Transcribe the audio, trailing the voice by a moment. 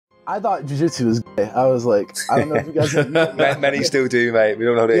I thought jiu-jitsu was gay. I was like, I don't know if you guys know. Many still do, mate. We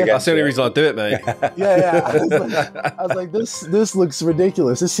don't hold it against That's the only reason I do it, mate. Yeah. I was like, this looks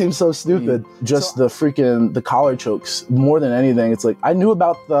ridiculous. This seems so stupid. Just the collar chokes more than anything. It's like, I knew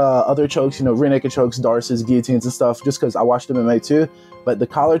about the other chokes, you know, rear naked chokes, darces, guillotines and stuff, just because I watched MMA too. But the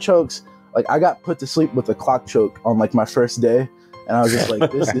collar chokes, like, I got put to sleep with a clock choke on like my first day. And I was just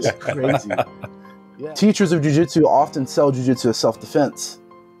like, this is crazy. Yeah. Teachers of jiu-jitsu often sell jiu-jitsu as self-defense.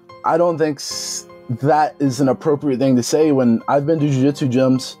 I don't think that is an appropriate thing to say when I've been to jiu-jitsu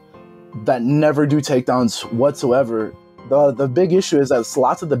gyms that never do takedowns whatsoever. The big issue is that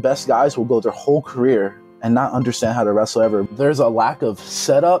lots of the best guys will go their whole career and not understand how to wrestle ever. There's a lack of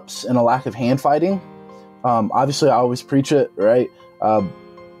setups and a lack of hand fighting. Obviously, I always preach it, right?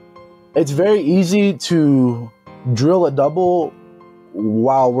 It's very easy to drill a double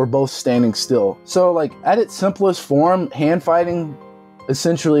while we're both standing still. So like at its simplest form, hand fighting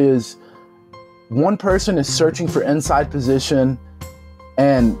essentially is one person is searching for inside position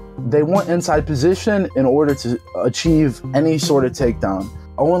and they want inside position in order to achieve any sort of takedown.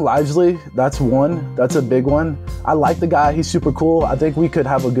 Owen Livesey, that's one. That's a big one. I like the guy. He's super cool. I think we could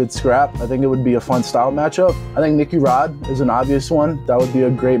have a good scrap. I think it would be a fun style matchup. I think Nicky Rod is an obvious one. That would be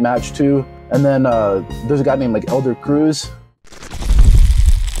a great match too. And then there's a guy named like Elder Cruz.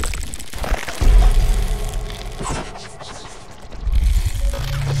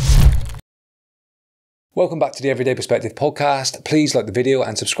 Welcome back to the Everyday Perspective podcast. Please like the video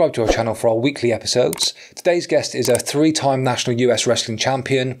and subscribe to our channel for our weekly episodes. Today's guest is a 3-time national US wrestling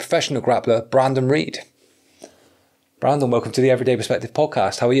champion, professional grappler, Brandon Reed. Brandon, welcome to the Everyday Perspective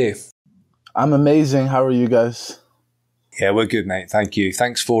podcast. How are you? I'm amazing. How are you guys? Yeah, we're good, mate. Thank you.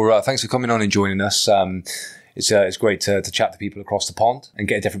 Thanks for coming on and joining us. It's great to chat to people across the pond and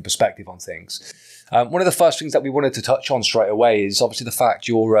get a different perspective on things. One of the first things that we wanted to touch on straight away is obviously the fact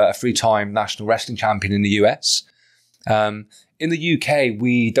you're a 3-time national wrestling champion in the US. In the UK,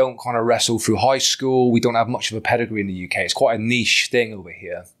 we don't kind of wrestle through high school. We don't have much of a pedigree in the UK. It's quite a niche thing over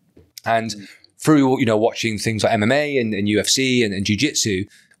here. And through, you know, watching things like MMA and UFC and Jiu Jitsu,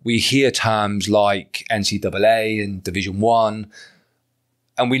 we hear terms like NCAA and Division 1.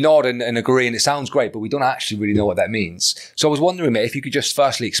 And we nod and agree, and it sounds great, but we don't actually really know what that means. So I was wondering, mate, if you could just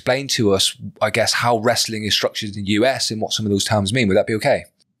firstly explain to us, I guess, how wrestling is structured in the US and what some of those terms mean. Would that be okay?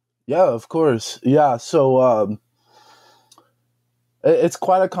 Yeah, of course. Yeah, so it's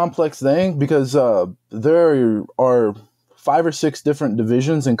quite a complex thing because there are 5 or 6 different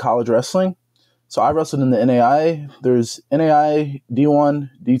divisions in college wrestling. So I wrestled in the NAI. There's NAI, D1,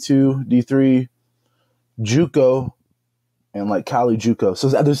 D2, D3, JUCO, and like Cali JUCO. So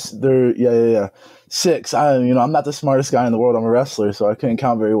there 6. I'm not the smartest guy in the world. I'm a wrestler, so I couldn't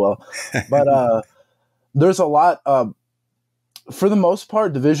count very well. But there's a lot. For the most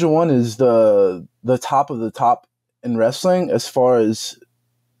part, Division 1 is the top of the top in wrestling as far as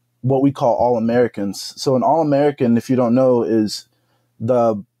what we call All-Americans. So an All-American, if you don't know, is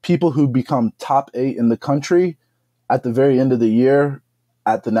the people who become top 8 in the country at the very end of the year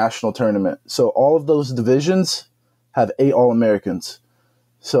at the national tournament. So all of those divisions have 8 All-Americans.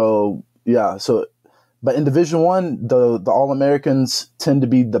 So, yeah. But in Division 1, the All-Americans tend to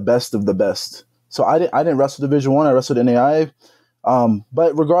be the best of the best. So I didn't wrestle Division 1. I wrestled NAI.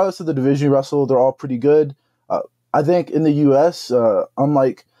 But regardless of the division you wrestle, they're all pretty good. I think in the U.S.,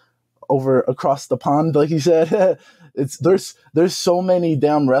 unlike over across the pond, like you said, there's so many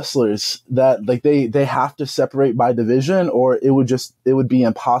damn wrestlers that like they have to separate by division, or it would be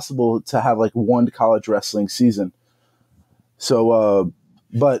impossible to have like one college wrestling season. So,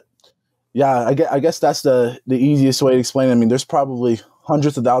 but yeah, I guess that's the easiest way to explain it. I mean, there's probably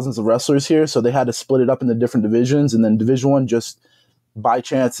hundreds of thousands of wrestlers here, so they had to split it up into different divisions, and then Division 1 just by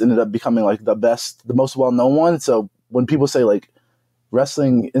chance ended up becoming like the most well-known one. So when people say like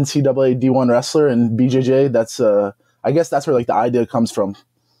wrestling NCAA D1 wrestler and BJJ, that's I guess that's where like the idea comes from.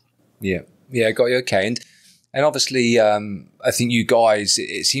 Yeah, got you. Okay, and obviously, I think you guys,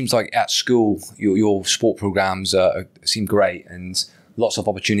 it seems like at school, your sport programs seem great and lots of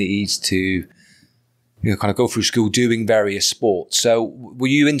opportunities to kind of go through school doing various sports. So were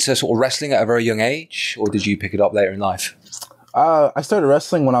you into sort of wrestling at a very young age, or did you pick it up later in life? I started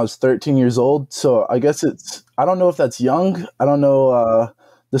wrestling when I was 13 years old. So I guess I don't know if that's young. I don't know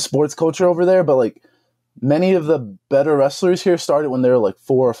the sports culture over there, but like many of the better wrestlers here started when they were like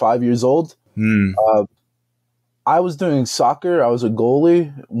 4 or 5 years old. I was doing soccer. I was a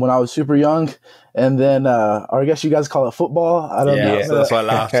goalie when I was super young. And then, or I guess you guys call it football. I don't know. Yeah, so that's why I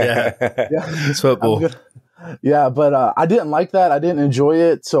laughed. Yeah, it's football. Yeah, but I didn't like that. I didn't enjoy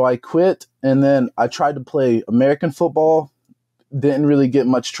it. So I quit. And then I tried to play American football didn't really get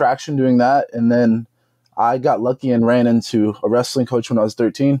much traction doing that. And then I got lucky and ran into a wrestling coach when I was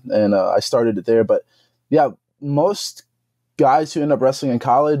 13, and I started it there. But yeah, most guys who end up wrestling in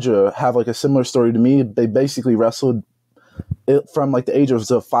college have like a similar story to me. They basically wrestled it from like the age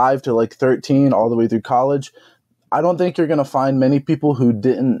of 5 to like 13 all the way through college. I don't think you're going to find many people who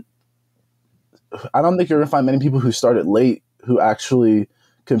started late who actually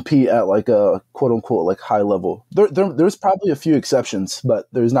compete at like a quote unquote like high level. There's probably a few exceptions, but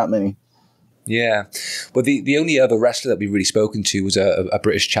there's not many. Yeah. Well, the only other wrestler that we've really spoken to was a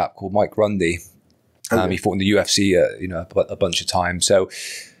British chap called Mike Grundy. He fought in the UFC, a bunch of times. So,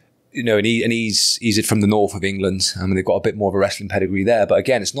 and he's from the north of England. I mean, they've got a bit more of a wrestling pedigree there. But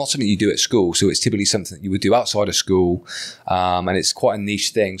again, it's not something you do at school. So it's typically something that you would do outside of school. And it's quite a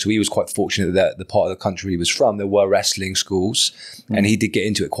niche thing. So he was quite fortunate that the part of the country he was from, there were wrestling schools. And he did get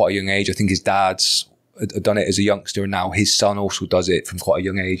into it quite a young age. I think his dad's had done it as a youngster, and now his son also does it from quite a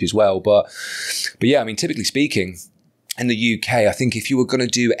young age as well. But yeah, I mean, typically speaking, in the UK, I think if you were going to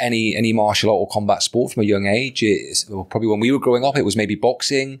do any martial art or combat sport from a young age, probably when we were growing up, it was maybe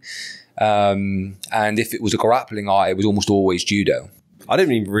boxing. And if it was a grappling art, it was almost always judo. I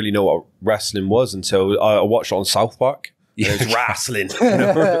didn't even really know what wrestling was until I watched it on South Park. Yeah. It was wrestling.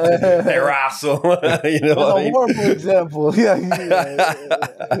 They wrestle. That's a horrible example. Yeah.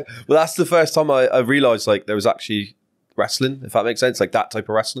 Well, that's the first time I realized like there was actually wrestling, if that makes sense, like that type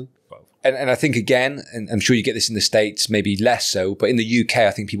of wrestling. And I think, again, and I'm sure you get this in the States, maybe less so, but in the UK,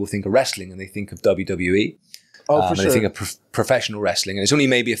 I think people think of wrestling and they think of WWE. Oh, for sure. They think of professional wrestling. And it's only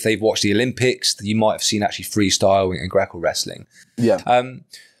maybe if they've watched the Olympics that you might have seen actually freestyle and Greco wrestling. Yeah.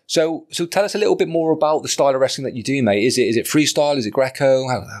 So tell us a little bit more about the style of wrestling that you do, mate. Is it freestyle? Is it Greco?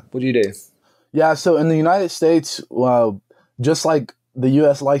 What do you do? Yeah, so in the United States, just like the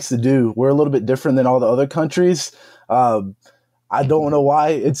U.S. likes to do, we're a little bit different than all the other countries. I don't know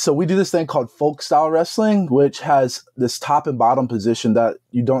why. So we do this thing called folk style wrestling, which has this top and bottom position that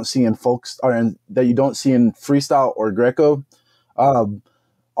you don't see in that you don't see in freestyle or Greco.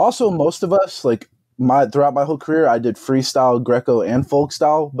 Also, most of us, like throughout my whole career, I did freestyle, Greco, and folk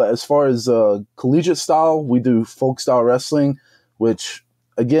style. But as far as collegiate style, we do folk style wrestling, which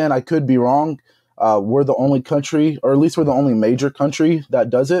again, I could be wrong. We're the only country, or at least we're the only major country that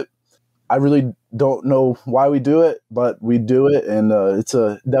does it. I really don't know why we do it, but we do it, and it's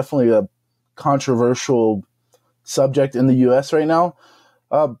definitely a controversial subject in the U.S. right now.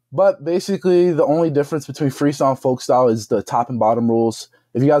 But basically, the only difference between freestyle and folk style is the top and bottom rules.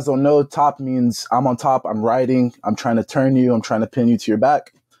 If you guys don't know, top means I'm on top, I'm riding, I'm trying to turn you, I'm trying to pin you to your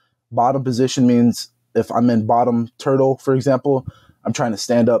back. Bottom position means if I'm in bottom turtle, for example, I'm trying to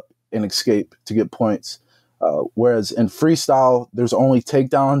stand up and escape to get points. Whereas in freestyle, there's only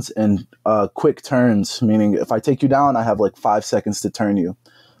takedowns and quick turns, meaning if I take you down, I have like 5 seconds to turn you.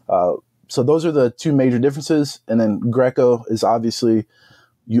 So those are the two major differences. And then Greco is obviously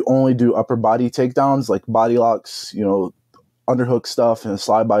you only do upper body takedowns, like body locks, underhook stuff and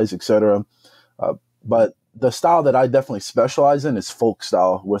slide bodies, etc. But the style that I definitely specialize in is folk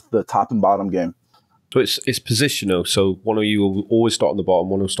style with the top and bottom game. So it's positional. So one of you will always start on the bottom,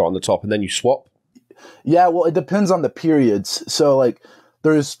 one will start on the top, and then you swap. Yeah, well, it depends on the periods. So, like,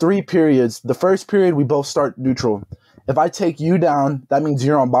 there's 3 periods. The first period, we both start neutral. If I take you down, that means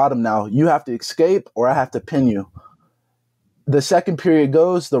you're on bottom now. You have to escape or I have to pin you. The second period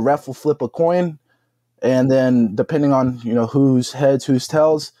goes, the ref will flip a coin, and then depending on, whose heads, whose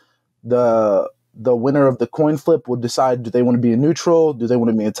tails, the winner of the coin flip will decide, do they want to be in neutral, do they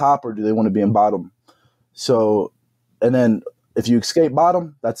want to be in top, or do they want to be in bottom? So, and then if you escape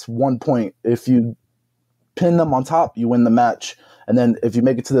bottom, that's 1 point. If you pin them on top, you win the match. And then if you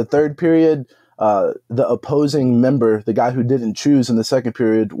make it to the third period, the opposing member, the guy who didn't choose in the second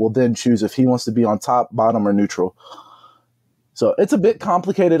period, will then choose if he wants to be on top, bottom, or neutral. So it's a bit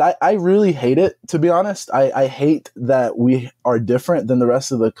complicated. I really hate it, to be honest. I hate that we are different than the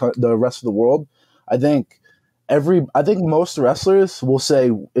rest of the world. I think most wrestlers will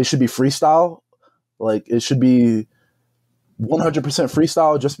say it should be freestyle, like it should be 100%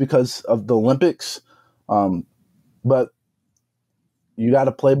 freestyle just because of the Olympics. But you got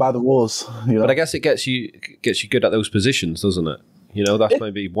to play by the rules. But I guess it gets you good at those positions, doesn't it? That's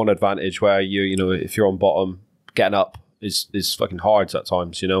maybe one advantage where if you're on bottom, getting up is fucking hard at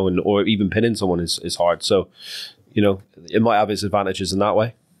times, or even pinning someone is hard. So, it might have its advantages in that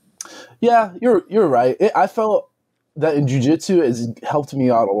way. Yeah, you're right. I felt that in jiu-jitsu has helped me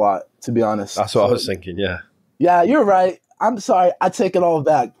out a lot, to be honest. That's what I was thinking. Yeah. Yeah, you're right. I'm sorry. I take it all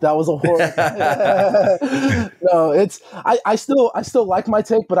back. That was a horrible. No, I still like my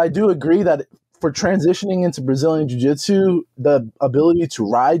take, but I do agree that for transitioning into Brazilian Jiu-Jitsu, the ability to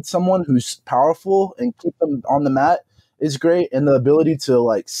ride someone who's powerful and keep them on the mat is great, and the ability to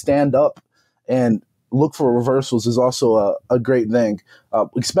like stand up and look for reversals is also a great thing,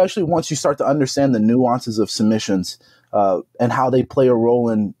 especially once you start to understand the nuances of submissions and how they play a role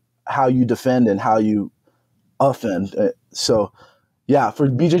in how you defend and how you offend. So, yeah, for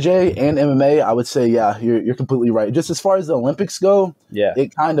BJJ and MMA, I would say, yeah, you're completely right. Just as far as the Olympics go, Yeah.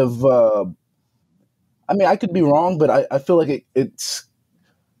 it kind of, I mean, I could be wrong, but I feel like it's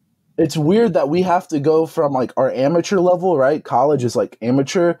weird that we have to go from like our amateur level, right? College is like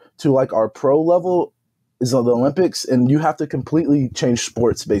amateur, to like our pro level is the Olympics, and you have to completely change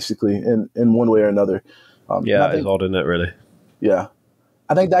sports basically in one way or another. Yeah, it's odd, isn't it, really? Yeah.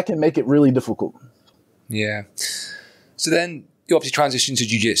 I think that can make it really difficult. Yeah. So then you obviously transitioned to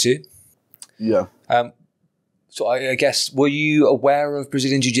jiu-jitsu. Yeah. So I guess, were you aware of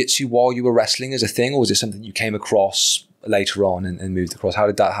Brazilian jiu-jitsu while you were wrestling as a thing, or was it something you came across later on and moved across? How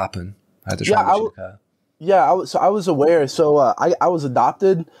did that happen? How did the transition occur? Yeah, I was aware. So I was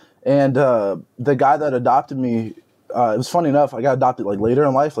adopted, and the guy that adopted me, it was funny enough, I got adopted like later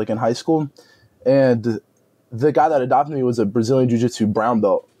in life, like in high school, and the guy that adopted me was a Brazilian Jiu-Jitsu brown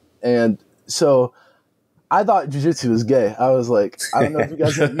belt. And so I thought jiu-jitsu was gay. I was like, I don't know if you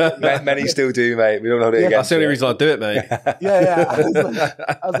guys Many still do, mate. We don't hold it against That's the only reason I do it, mate. Yeah.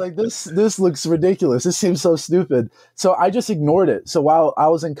 I was like, this looks ridiculous. This seems so stupid. So I just ignored it. So while I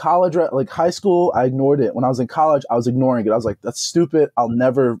was in college, like high school, I ignored it. When I was in college, I was ignoring it. I was like, that's stupid. I'll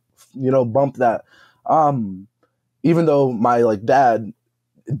never, bump that. Even though my like dad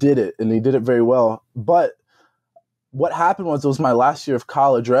did it, and he did it very well. But what happened was, it was my last year of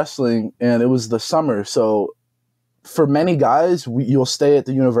college wrestling, and it was the summer. So for many guys, you'll stay at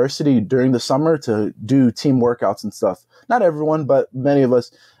the university during the summer to do team workouts and stuff. Not everyone, but many of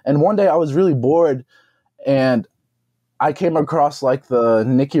us. And one day I was really bored, and I came across like the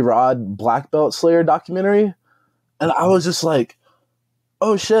Nicky Rod Black Belt Slayer documentary. And I was just like,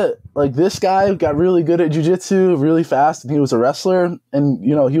 oh shit, like this guy got really good at jiu-jitsu really fast, and he was a wrestler, and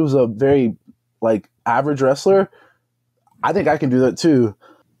he was a very like average wrestler. I think I can do that too.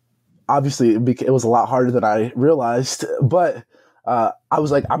 Obviously, it was a lot harder than I realized, but I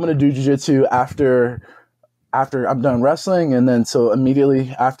was like, I'm going to do jiu-jitsu after I'm done wrestling. And then so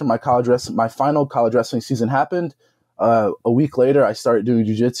immediately after my final college wrestling season happened, a week later, I started doing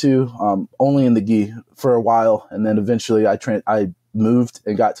jiu-jitsu only in the gi for a while. And then eventually I moved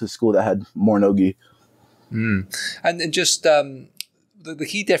and got to a school that had more NoGi. And just the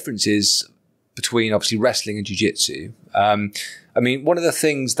key differences between obviously wrestling and jiu-jitsu. I mean, one of the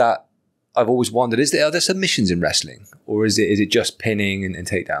things that I've always wondered is, are there submissions in wrestling, or is it just pinning and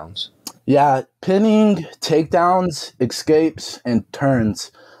takedowns? Yeah, pinning, takedowns, escapes, and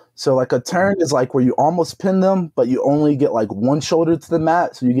turns. So like a turn is like where you almost pin them, but you only get like one shoulder to the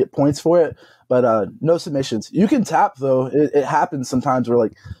mat, so you get points for it. But no submissions. You can tap though. It happens sometimes where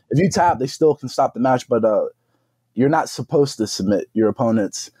like if you tap, they still can stop the match, but you're not supposed to submit your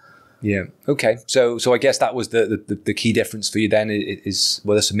opponents. Yeah. Okay. So I guess that was the key difference for you then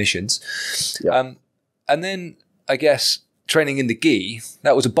were the submissions. Yeah. And then I guess training in the gi,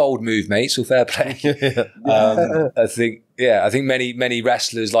 that was a bold move, mate. So fair play. I think many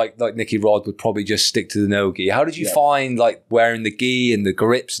wrestlers like Nicky Rod would probably just stick to the no gi. How did you find like wearing the gi and the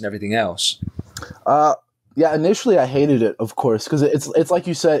grips and everything else? Yeah, initially I hated it, of course, because it's like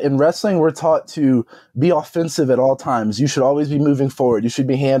you said, in wrestling, we're taught to be offensive at all times. You should always be moving forward. You should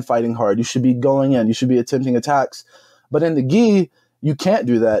be hand fighting hard. You should be going in. You should be attempting attacks. But in the gi, you can't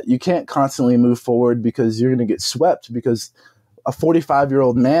do that. You can't constantly move forward because you're going to get swept, because a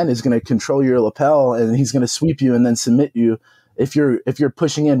 45-year-old man is going to control your lapel, and he's going to sweep you and then submit you if you're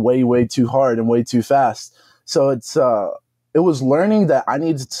pushing in way, way too hard and way too fast. So it was learning that I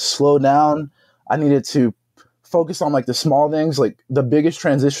needed to slow down. I needed to focus on like the small things. Like the biggest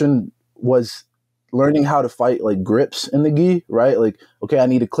transition was learning how to fight like grips in the gi, right? Like, okay, I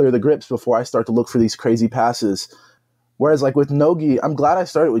need to clear the grips before I start to look for these crazy passes. Whereas like with NoGi, I'm glad I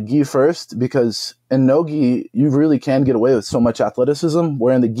started with gi first, because in NoGi, you really can get away with so much athleticism,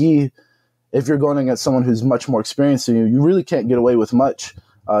 where in the gi, if you're going against someone who's much more experienced than you, you really can't get away with much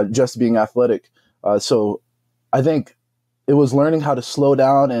just being athletic. So I think it was learning how to slow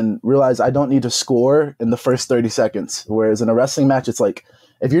down and realize I don't need to score in the first 30 seconds. Whereas in a wrestling match, it's like,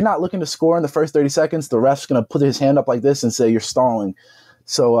 if you're not looking to score in the first 30 seconds, the ref's going to put his hand up like this and say you're stalling.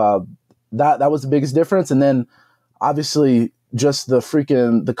 So that was the biggest difference. And then obviously just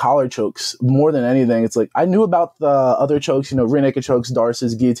the collar chokes more than anything. It's like, I knew about the other chokes, rear naked chokes,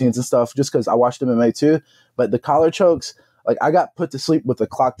 Darces, guillotines and stuff, just because I watched MMA too. But the collar chokes, Like I got put to sleep with a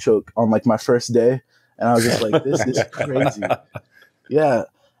clock choke on like my first day, and I was just like, this is crazy. Yeah.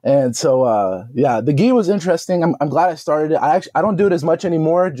 And so, the gi was interesting. I'm glad I started it. I don't do it as much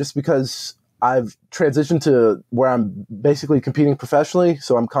anymore just because I've transitioned to where I'm basically competing professionally.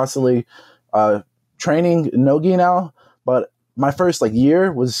 So I'm constantly training NoGi now. But my first like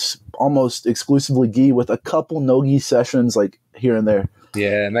year was almost exclusively gi with a couple NoGi sessions like here and there.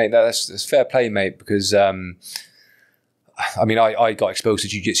 Yeah, mate, that's fair play, mate, because I got exposed to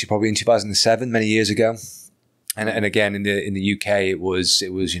jiu-jitsu probably in 2007, many years ago. And again, in the UK, it was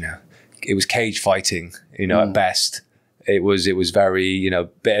cage fighting, at best. It was very,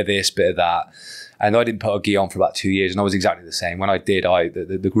 bit of this, bit of that. And I didn't put a gi on for about 2 years, and I was exactly the same. When I did,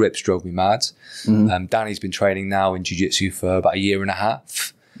 the grips drove me mad. Danny's been training now in jiu-jitsu for about a year and a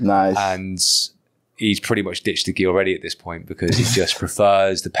half. Nice. And he's pretty much ditched the gi already at this point because he just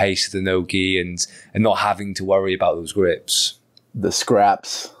prefers the pace of the no-gi and not having to worry about those grips. The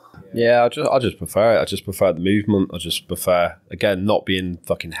scraps. Yeah, I just prefer it. I just prefer the movement. I just prefer, again, not being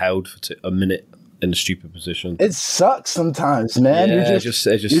fucking held for a minute in a stupid position. It sucks sometimes, man. Yeah, I just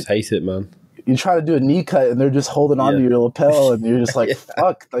hate it, man. You try to do a knee cut and they're just holding onto your lapel and you're just like,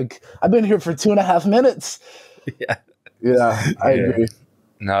 fuck, like I've been here for 2.5 minutes. Yeah, I agree.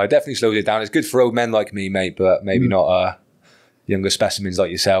 No, it definitely slows it down. It's good for old men like me, mate, but maybe not younger specimens like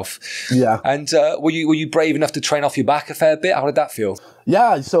yourself. Yeah. And were you brave enough to train off your back a fair bit? How did that feel?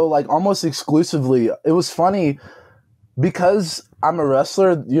 Yeah, so like almost exclusively. It was funny because I'm a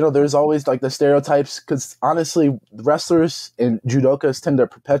wrestler, there's always like the stereotypes, because honestly, wrestlers and judokas tend to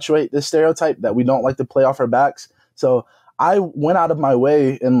perpetuate this stereotype that we don't like to play off our backs. So I went out of my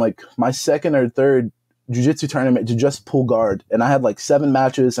way in like my second or third jiu-jitsu tournament to just pull guard. And I had like 7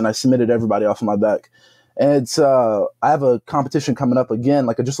 matches and I submitted everybody off of my back. And it's I have a competition coming up again,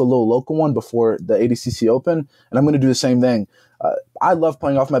 like just a little local one before the ADCC Open, and I'm going to do the same thing. I love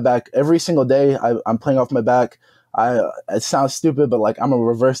playing off my back. Every single day I'm playing off my back. It sounds stupid, but like I'm a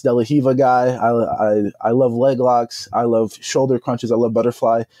reverse De La Riva guy. I love leg locks. I love shoulder crunches. I love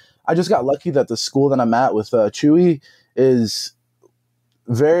butterfly. I just got lucky that the school that I'm at with Chewy is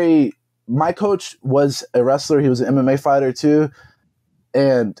very. My coach was a wrestler. He was an MMA fighter too,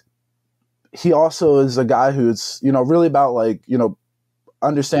 and he also is a guy who's really about like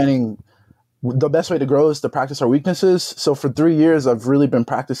understanding the best way to grow is to practice our weaknesses. So for 3 years, I've really been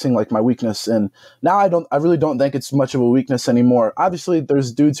practicing like my weakness. And now I really don't think it's much of a weakness anymore. Obviously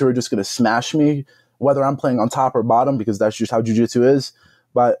there's dudes who are just going to smash me, whether I'm playing on top or bottom, because that's just how jiu-jitsu is.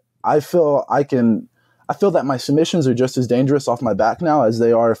 But I feel that my submissions are just as dangerous off my back now as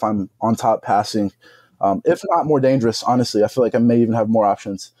they are if I'm on top passing. If not more dangerous, honestly. I feel like I may even have more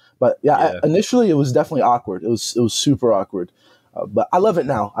options. But initially it was definitely awkward. It was super awkward. But I love it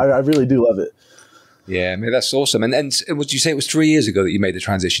now. I really do love it. Yeah, man, that's awesome. And would you say it was 3 years ago that you made the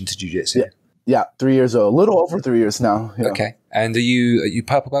transition to jiu-jitsu? Yeah, 3 years ago. A little over 3 years now. Yeah. Okay. And are you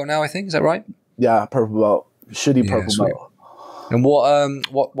purple belt now, I think? Is that right? Yeah, purple belt. Shitty purple belt. And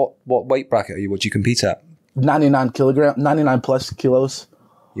what weight bracket are you? What do you compete at? 99 plus kilos.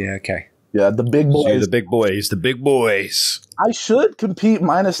 Yeah, okay. Yeah, the big boys. The big boys. I should compete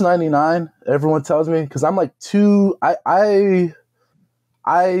minus 99. Everyone tells me because I'm like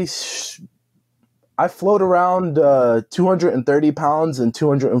I float around 230 pounds and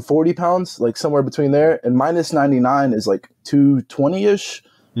 240 pounds, like somewhere between there. And minus 99 is like 220-ish,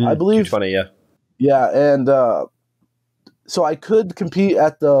 I believe. 220, yeah. Yeah, and so I could compete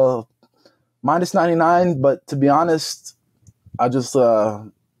at the minus 99, but to be honest, I just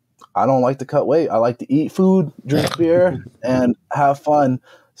I don't like to cut weight. I like to eat food, drink beer, and have fun.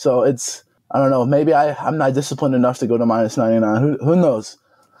 So it's, I don't know, maybe I'm not disciplined enough to go to minus 99. Who knows?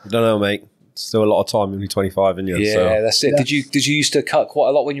 I don't know, mate. Still a lot of time, only 25 in you. Yeah, so. That's it. Yeah. Did you used to cut quite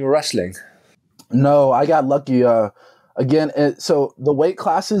a lot when you were wrestling? No, I got lucky. So the weight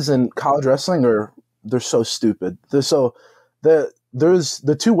classes in college wrestling they're so stupid. There's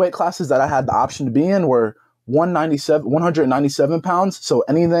the 2 weight classes that I had the option to be in were 197 pounds, so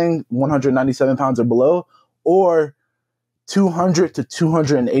anything 197 pounds or below, or 200 to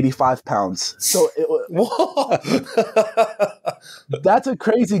 285 pounds. So that's a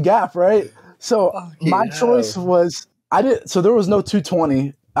crazy gap, right? So my choice was so there was no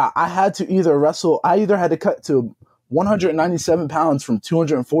 220. I had to either wrestle. I either had to cut to 197 pounds from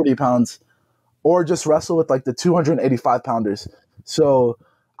 240 pounds, or just wrestle with like the 285 pounders. So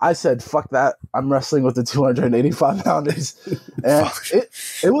I said, fuck that. I'm wrestling with the 285 pounders. And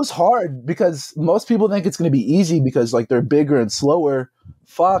it was hard because most people think it's going to be easy because like they're bigger and slower.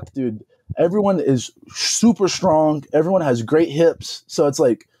 Fuck, dude. Everyone is super strong. Everyone has great hips. So it's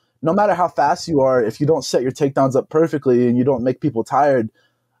like no matter how fast you are, if you don't set your takedowns up perfectly and you don't make people tired,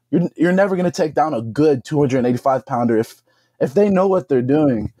 you're never going to take down a good 285 pounder if they know what they're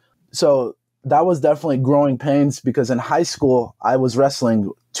doing. So that was definitely growing pains, because in high school I was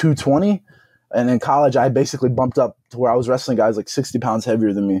wrestling 220, and in college I basically bumped up to where I was wrestling guys like 60 pounds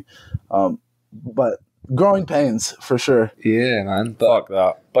heavier than me. But growing pains for sure. Yeah, man. But, Fuck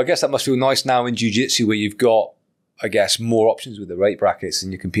that. But I guess that must feel nice now in jiu-jitsu, where you've got, I guess, more options with the weight brackets,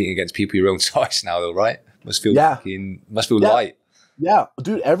 and you're competing against people your own size now, though, right? Must feel light. Yeah,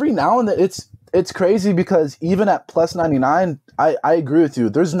 dude. Every now and then, it's crazy, because even at plus 99, I agree with you.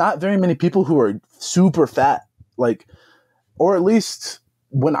 There's not very many people who are super fat, like, or at least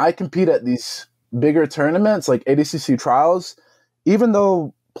when I compete at these bigger tournaments like ADCC trials, even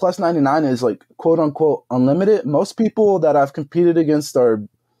though plus 99 is like quote unquote unlimited, most people that I've competed against are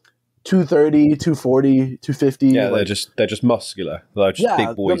 230, 240, 250. Yeah, they're just muscular. They're just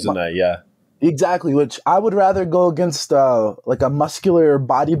big boys, aren't they? Yeah. Exactly, which I would rather go against like a muscular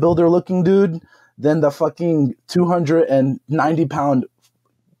bodybuilder looking dude than the fucking 290-pound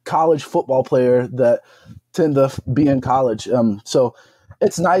college football player that tend to be in college. So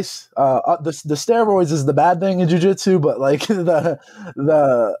it's nice. The steroids is the bad thing in jiu-jitsu, but like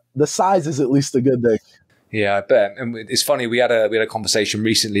the size is at least a good thing. Yeah, I bet. And it's funny, we had a conversation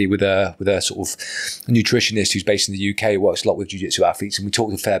recently with a sort of nutritionist who's based in the UK, works a lot with jiu-jitsu athletes, and we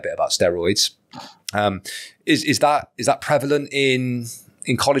talked a fair bit about steroids. Is that prevalent in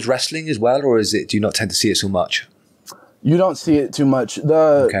college wrestling as well, or do you not tend to see it so much? You don't see it too much.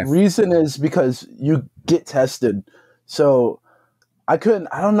 The reason is because you get tested. So I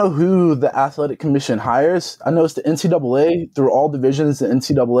don't know who the athletic commission hires. I know it's the NCAA. Through all divisions, the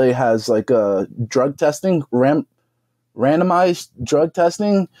NCAA has like a drug testing, randomized drug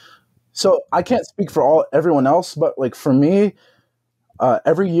testing. So I can't speak for everyone else, but like for me,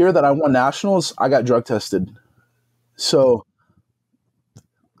 every year that I won nationals, I got drug tested. So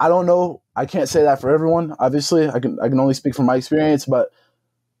I don't know. I can't say that for everyone. Obviously, I can only speak from my experience. But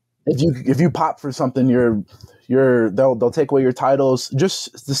if you pop for something, they'll take away your titles,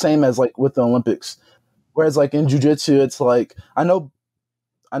 just the same as like with the Olympics. Whereas like in jiu-jitsu, it's like I know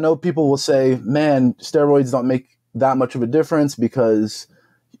people will say, man, steroids don't make that much of a difference because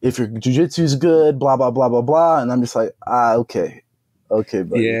if your jiu-jitsu is good, blah blah blah blah blah, and I'm just like, okay. Okay,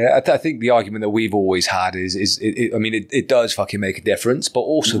 buddy. Yeah, I think the argument that we've always had is it does fucking make a difference, but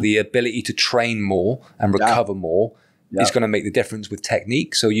also the ability to train more and recover more is going to make the difference with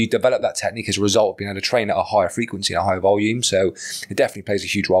technique. So you develop that technique as a result of being able to train at a higher frequency and a higher volume. So it definitely plays a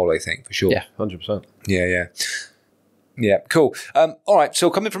huge role, I think, for sure. Yeah, 100%. Yeah, cool. All right, so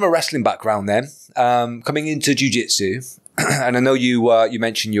coming from a wrestling background then, coming into jiu-jitsu, and I know you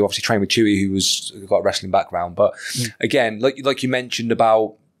mentioned you obviously trained with Chewy, who's got a wrestling background, but again, like you mentioned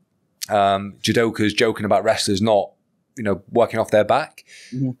about judokas joking about wrestlers not, working off their back.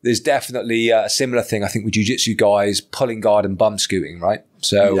 Mm-hmm. There's definitely a similar thing, I think, with jiu-jitsu guys pulling guard and bum scooting, right?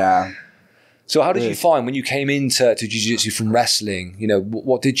 So yeah. So how did you find when you came into jiu-jitsu from wrestling?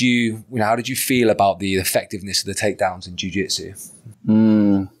 What did you, how did you feel about the effectiveness of the takedowns in jiu-jitsu?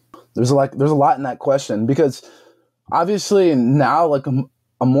 There's a lot in that question, because obviously now, like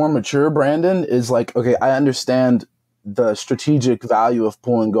a more mature Brandon is like, okay, I understand the strategic value of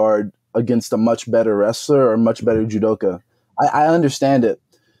pulling guard against a much better wrestler or much better judoka. I understand it.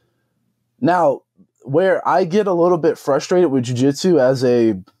 Now, where I get a little bit frustrated with jiu-jitsu as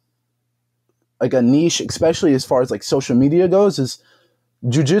a niche, especially as far as like social media goes, is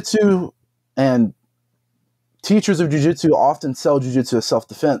jiu-jitsu and teachers of jiu-jitsu often sell jiu-jitsu as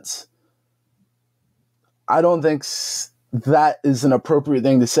self-defense. I don't think that is an appropriate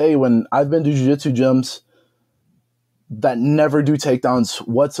thing to say when I've been to jiu-jitsu gyms that never do takedowns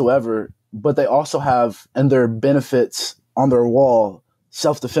whatsoever, but they also have, and their benefits on their wall,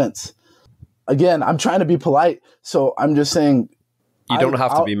 self-defense. Again, I'm trying to be polite, so I'm just saying. You don't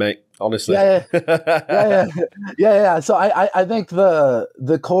have to be, mate. Honestly. Yeah. So I think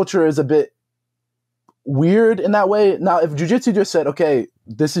the culture is a bit weird in that way. Now, if jiu-jitsu just said, okay,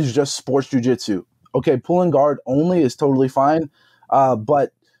 this is just sports jiu-jitsu, okay, pulling guard only is totally fine.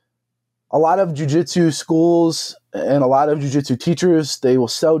 But a lot of jiu-jitsu schools and a lot of jiu-jitsu teachers, they will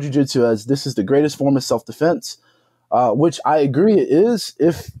sell jiu-jitsu as this is the greatest form of self-defense, which I agree it is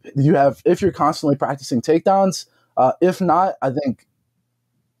if you're constantly practicing takedowns. If not, I think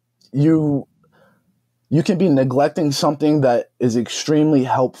you can be neglecting something that is extremely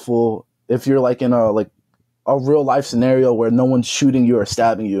helpful if you're like in a real life scenario where no one's shooting you or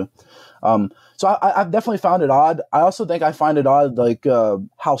stabbing you. So I've definitely found it odd. I also think I find it odd,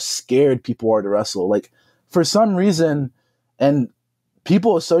 how scared people are to wrestle. Like, for some reason, and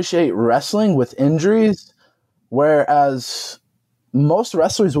people associate wrestling with injuries, whereas most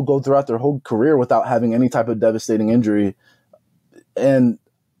wrestlers will go throughout their whole career without having any type of devastating injury. And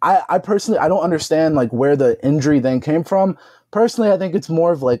I personally, I don't understand like where the injury then came from. Personally, I think it's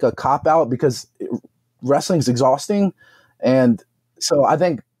more of like a cop-out because wrestling's exhausting. And so I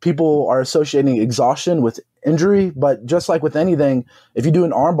think people are associating exhaustion with injury. But just like with anything, if you do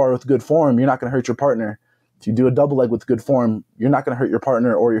an armbar with good form, you're not going to hurt your partner. If you do a double leg with good form, you're not going to hurt your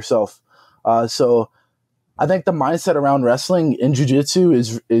partner or yourself. So I think the mindset around wrestling in jiu-jitsu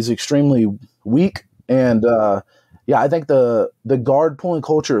is extremely weak. And I think the guard pulling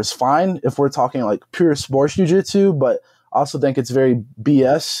culture is fine if we're talking like pure sports jiu-jitsu, but I also think it's very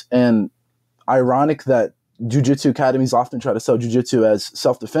BS and ironic that jiu-jitsu academies often try to sell jiu-jitsu as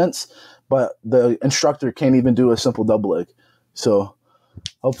self-defense, but the instructor can't even do a simple double leg. So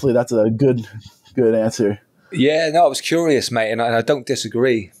hopefully that's a good answer. Yeah, no, I was curious, mate, and I don't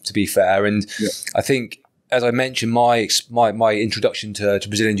disagree, to be fair. And I think, as I mentioned, my introduction to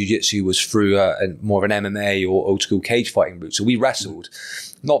Brazilian Jiu-Jitsu was through more of an MMA or old school cage fighting route. So we wrestled,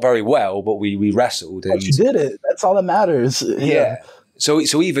 not very well, but we wrestled. But you did it. That's all that matters. Yeah. So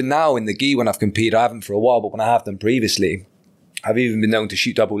even now in the gi, when I've competed, I haven't for a while, but when I have done previously, I've even been known to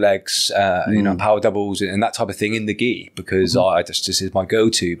shoot double legs, power doubles and that type of thing in the gi because this is my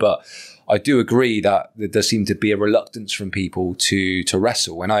go-to. But I do agree that there does seem to be a reluctance from people to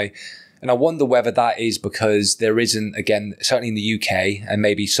wrestle, and I wonder whether that is because there isn't, again, certainly in the UK and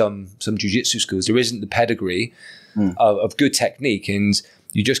maybe some jiu-jitsu schools, there isn't the pedigree of good technique. And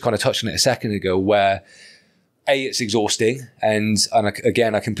you just kind of touched on it a second ago where, A, it's exhausting. And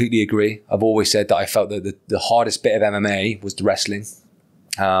again, I completely agree. I've always said that I felt that the hardest bit of MMA was the wrestling.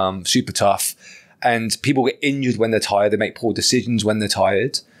 Super tough. And people get injured when they're tired. They make poor decisions when they're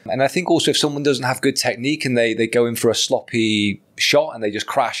tired. And I think also if someone doesn't have good technique and they go in for a sloppy shot and they just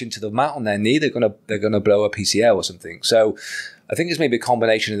crash into the mat on their knee, they're gonna blow a PCL or something. So I think it's maybe a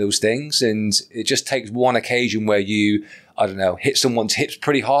combination of those things, and it just takes one occasion where you, I don't know, hit someone's hips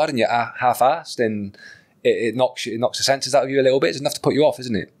pretty hard and you're half-assed, and it knocks the senses out of you a little bit. It's enough to put you off,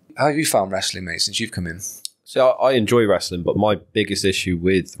 isn't it? How have you found wrestling, mate, since you've come in? So I enjoy wrestling, but my biggest issue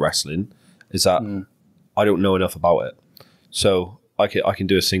with wrestling is that I don't know enough about it. So I can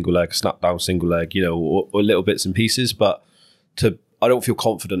do a single leg, snap down single leg, or little bits and pieces, but I don't feel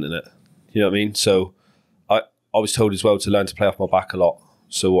confident in it. You know what I mean? So I was told as well to learn to play off my back a lot.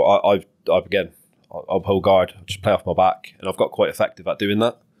 So I'll hold guard, just play off my back, and I've got quite effective at doing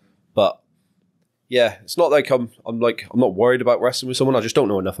that. But yeah, it's not like I'm not worried about wrestling with someone. I just don't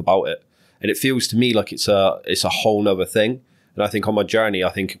know enough about it, and it feels to me like it's a whole nother thing. And I think on my journey, I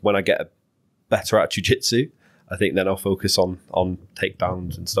think when I get better at jiu-jitsu, I think then I'll focus on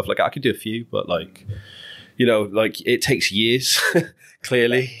takedowns and stuff like that. I could do a few, but it takes years,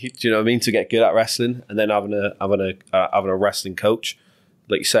 clearly. Do you know what I mean, to get good at wrestling? And then having a wrestling coach,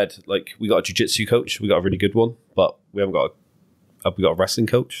 like you said, like we got a jiu-jitsu coach, we got a really good one, but we haven't got have we got a wrestling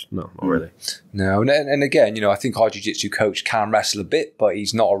coach? No, not really. No, and again, I think our jiu-jitsu coach can wrestle a bit, but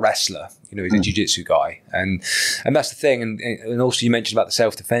he's not a wrestler. He's a jiu-jitsu guy, and that's the thing. And also, you mentioned about the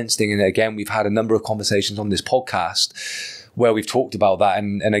self-defense thing, and again, we've had a number of conversations on this podcast where we've talked about that.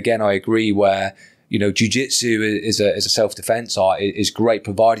 And again, I agree where jiu-jitsu is a self-defense art is great,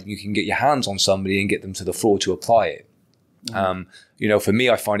 provided you can get your hands on somebody and get them to the floor to apply it. For me,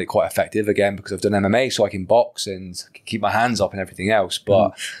 I find it quite effective, again, because I've done MMA, so I can box and keep my hands up and everything else.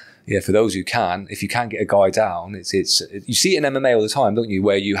 But yeah, for those who can, if you can get a guy down, it's you see it in MMA all the time, don't you?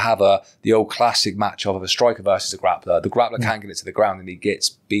 Where you have the old classic match of a striker versus a grappler. The grappler can't get it to the ground and he gets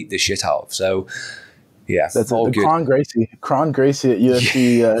beat the shit out of. So yeah, that's all good. Kron Gracie at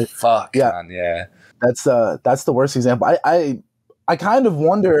UFC. Fuck, yeah, man, yeah. That's the worst example. I kind of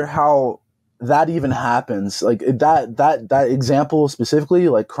wonder how that even happens, like that example specifically,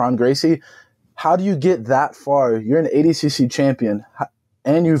 like Kron Gracie. How do you get that far? You're an ADCC champion,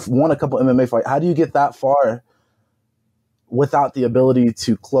 and you've won a couple MMA fights. How do you get that far without the ability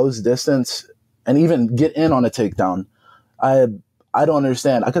to close distance and even get in on a takedown? I don't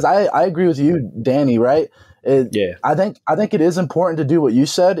understand, because I agree with you, Danny. Right? I think it is important to do what you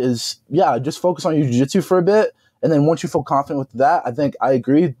said. Is just focus on your jiu-jitsu for a bit. And then once you feel confident with that, I think I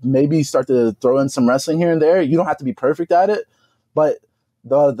agree, maybe start to throw in some wrestling here and there. You don't have to be perfect at it. But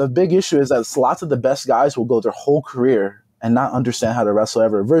the big issue is that lots of the best guys will go their whole career and not understand how to wrestle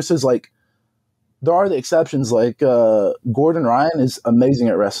ever. Versus, like, there are the exceptions. Like Gordon Ryan is amazing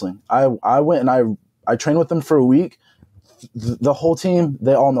at wrestling. I went and I trained with him for a week. The whole team,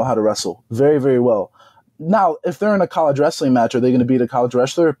 they all know how to wrestle very, very well. Now, if they're in a college wrestling match, are they going to beat a college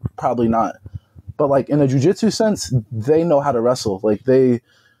wrestler? Probably not. but like in a jiu-jitsu sense, they know how to wrestle. Like they're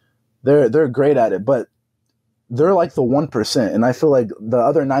great at it, but they're like the 1%. And I feel like the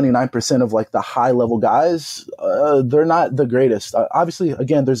other 99% of like the high level guys, they're not the greatest. Obviously,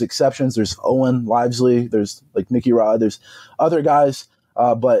 again, there's exceptions. There's Owen, Livesey, there's like Nicky Rod, there's other guys,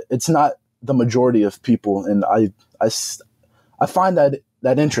 but it's not the majority of people. And I find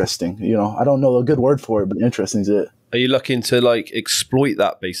that interesting. You know, I don't know a good word for it, but interesting is it. Are you looking to like exploit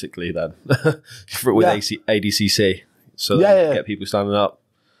that basically then with ADCC? So get people standing up?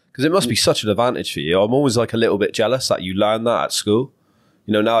 Because it must be such an advantage for you. I'm always like a little bit jealous that you learn that at school.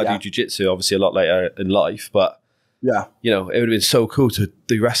 You know, now I do jiu-jitsu obviously a lot later in life, but you know, it would have been so cool to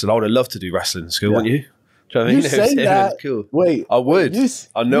do wrestling. I would have loved to do wrestling in school, wouldn't you? Do you know what I mean? You say that. Cool. Wait, I would.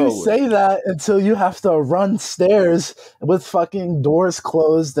 I know. You say that until you have to run stairs with fucking doors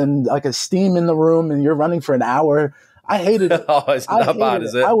closed and like a steam in the room, and you're running for an hour. I hated it. Oh, it's not bad,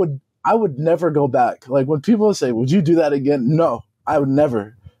 is it? I would never go back. Like when people say, "Would you do that again?" No, I would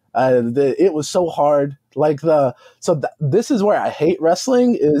never. It was so hard. Like this is where I hate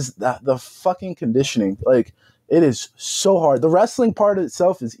wrestling is the fucking conditioning. Like it is so hard. The wrestling part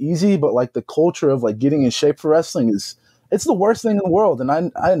itself is easy, but like the culture of like getting in shape for wrestling it's the worst thing in the world. And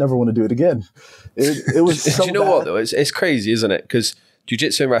I never want to do it again. It was so Do you know bad. what though? It's crazy, isn't it? Because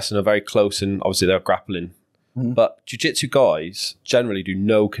jiu-jitsu and wrestling are very close, and obviously they're grappling. Mm-hmm. But jiu-jitsu guys generally do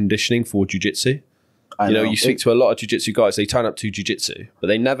no conditioning for jiu-jitsu. You know, you speak to a lot of jiu-jitsu guys, they turn up to jiu-jitsu, but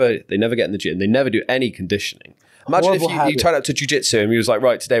they never get in the gym. They never do any conditioning. Imagine if you turn up to jiu-jitsu and you was like,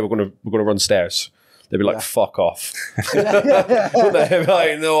 right, today we're gonna run stairs. They'd be like, fuck off. They'd be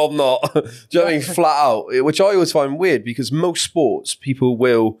like, no, I'm not. Do you know what I mean? Flat out. Which I always find weird because most sports, people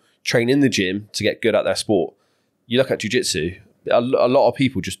will train in the gym to get good at their sport. You look at jiu-jitsu, a lot of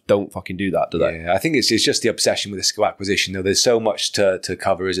people just don't fucking do that, do they? Yeah, I think it's just the obsession with the skill acquisition. Though there's so much to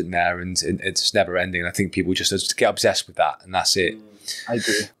cover, isn't there? And it's never ending. I think people just get obsessed with that, and that's it. I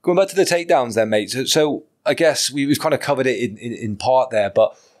agree. Going back to the takedowns then, mate. So I guess we've kind of covered it in part there,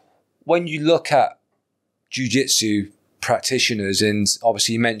 but when you look at jiu-jitsu practitioners, and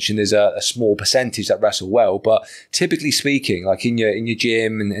obviously you mentioned there's a small percentage that wrestle well, but typically speaking, like in your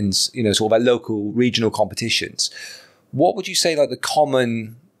gym and you know, sort of like local regional competitions, what would you say like the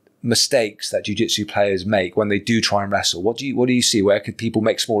common mistakes that jiu-jitsu players make when they do try and wrestle? What do you see? Where could people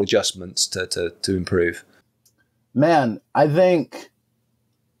make small adjustments to improve? Man, I think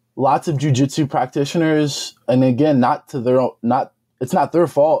lots of jiu-jitsu practitioners, and again, it's not their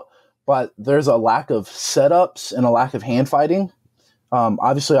fault, but there's a lack of setups and a lack of hand fighting.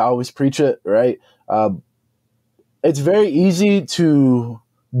 Obviously, I always preach it, right? It's very easy to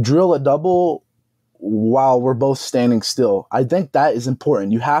drill a double while we're both standing still. I think that is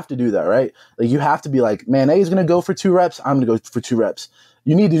important. You have to do that, right? Like you have to be like, man, A is going to go for 2 reps. I'm going to go for 2 reps.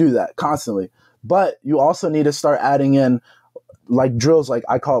 You need to do that constantly. But you also need to start adding in like drills, like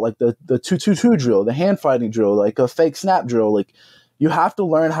I call it like the 2-2-2 drill, the hand fighting drill, like a fake snap drill. Like you have to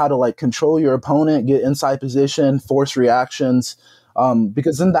learn how to like control your opponent, get inside position, force reactions,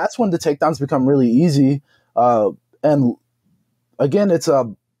 because then that's when the takedowns become really easy. And again,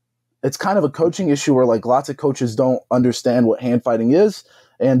 it's kind of a coaching issue where like lots of coaches don't understand what hand fighting is,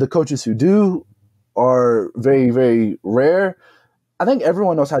 and the coaches who do are very, very rare. I think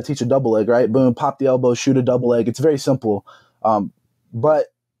everyone knows how to teach a double leg, right? Boom, pop the elbow, shoot a double leg. It's very simple.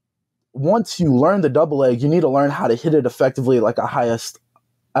 But once you learn the double leg, you need to learn how to hit it effectively, like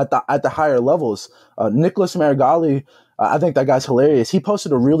at the higher levels. Nicholas Marigali, I think that guy's hilarious. He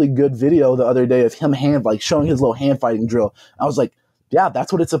posted a really good video the other day of him showing his little hand fighting drill. I was like, yeah,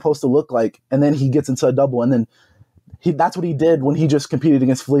 that's what it's supposed to look like. And then he gets into a double, and then that's what he did when he just competed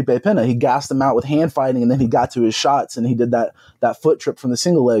against Felipe Pena. He gassed him out with hand fighting, and then he got to his shots, and he did that foot trip from the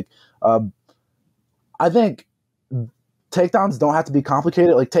single leg. I think takedowns don't have to be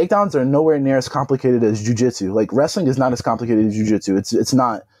complicated. Like takedowns are nowhere near as complicated as jiu-jitsu. Like wrestling is not as complicated as jiu-jitsu. It's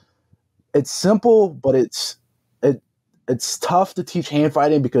not. It's simple, but it's tough to teach hand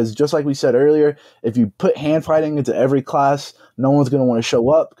fighting because just like we said earlier, if you put hand fighting into every class, no one's going to want to show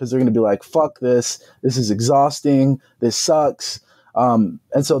up because they're going to be like, fuck this. This is exhausting. This sucks. And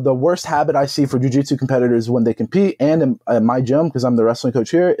so the worst habit I see for jiu-jitsu competitors when they compete and in my gym, because I'm the wrestling coach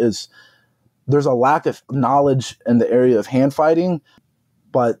here, is there's a lack of knowledge in the area of hand fighting.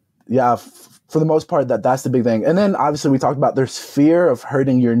 But yeah, for the most part, that's the big thing. And then obviously we talked about there's fear of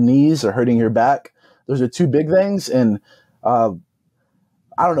hurting your knees or hurting your back. Those are 2 big things. And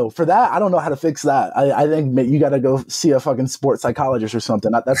I don't know. For that, I don't know how to fix that. I think you got to go see a fucking sports psychologist or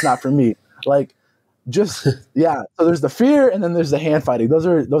something. That's not for me. Like, just yeah. So there's the fear, and then there's the hand fighting. Those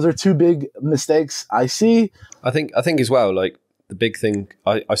are 2 big mistakes I see. I think as well. Like the big thing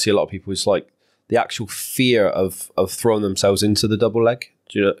I see a lot of people is like the actual fear of throwing themselves into the double leg.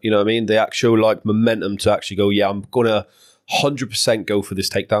 Do you know what I mean? The actual like momentum to actually go, yeah, I'm gonna 100% go for this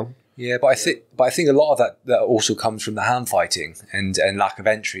takedown. Yeah, but I think a lot of that also comes from the hand fighting and lack of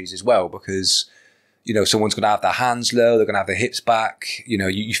entries as well, because someone's going to have their hands low, they're going to have their hips back.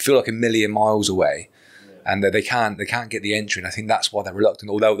 You feel like a million miles away, and they can't get the entry. And I think that's why they're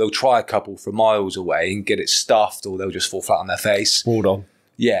reluctant. Although they'll try a couple from miles away and get it stuffed, or they'll just fall flat on their face. Hold on.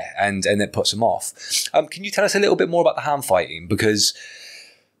 Yeah, and it puts them off. Can you tell us a little bit more about the hand fighting? Because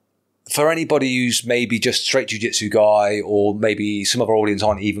for anybody who's maybe just straight jiu-jitsu guy, or maybe some of our audience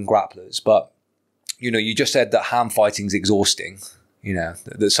aren't even grapplers, but you just said that hand fighting's exhausting.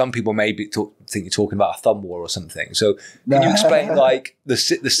 That some people maybe think you're talking about a thumb war or something. So can you explain like the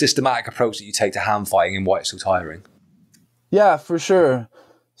systematic approach that you take to hand fighting and why it's so tiring? Yeah, for sure.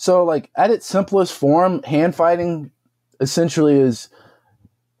 So like at its simplest form, hand fighting essentially is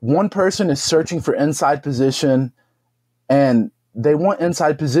one person is searching for inside position, and they want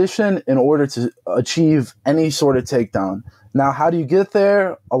inside position in order to achieve any sort of takedown. Now, how do you get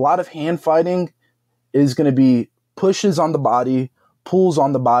there? A lot of hand fighting is going to be pushes on the body, pulls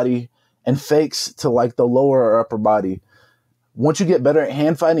on the body, and fakes to like the lower or upper body. Once you get better at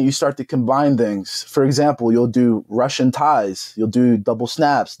hand fighting, you start to combine things. For example, you'll do Russian ties. You'll do double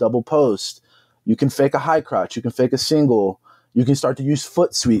snaps, double post. You can fake a high crotch. You can fake a single. You can start to use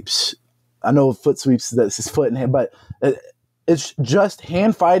foot sweeps. I know foot sweeps, that's his foot and hand, but it's just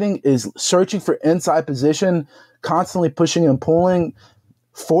hand fighting is searching for inside position, constantly pushing and pulling,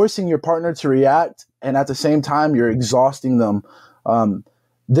 forcing your partner to react, and at the same time, you're exhausting them.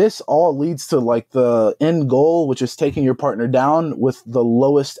 This all leads to like the end goal, which is taking your partner down with the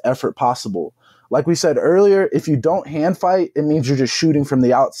lowest effort possible. Like we said earlier, if you don't hand fight, it means you're just shooting from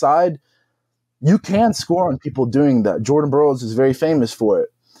the outside. You can score on people doing that. Jordan Burroughs is very famous for it.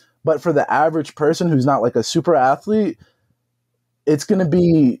 But for the average person who's not like a super athlete, it's going to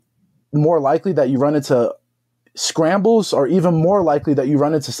be more likely that you run into scrambles, or even more likely that you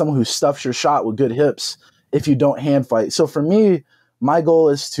run into someone who stuffs your shot with good hips if you don't hand fight. So for me, my goal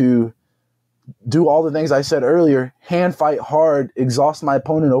is to do all the things I said earlier, hand fight hard, exhaust my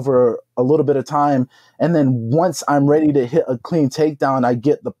opponent over a little bit of time. And then once I'm ready to hit a clean takedown,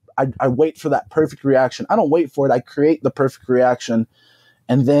 I wait for that perfect reaction. I don't wait for it. I create the perfect reaction.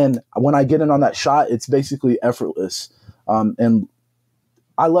 And then when I get in on that shot, it's basically effortless. And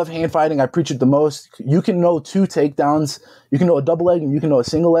I love hand fighting. I preach it the most. You can know 2 takedowns. You can know a double leg and you can know a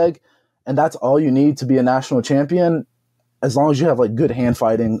single leg. And that's all you need to be a national champion, as long as you have like good hand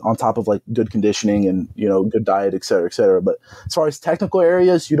fighting on top of like good conditioning and, good diet, et cetera, et cetera. But as far as technical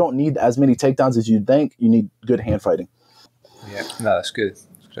areas, you don't need as many takedowns as you'd think. You need good hand fighting. Yeah, no, that's good.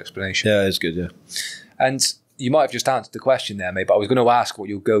 That's a good explanation. Yeah, it's good, yeah. And you might have just answered the question there, mate, but I was going to ask what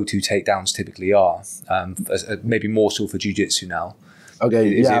your go-to takedowns typically are, maybe more so for jiu-jitsu now.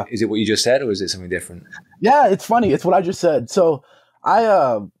 Okay, Is it what you just said, or is it something different? Yeah, it's funny. It's what I just said. So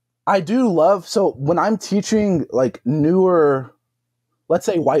I do love, so when I'm teaching like newer, let's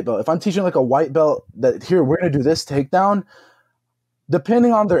say white belt, if I'm teaching like a white belt that here, we're going to do this takedown,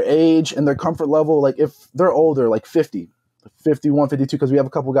 depending on their age and their comfort level, like if they're older, like 50, 51, 52, because we have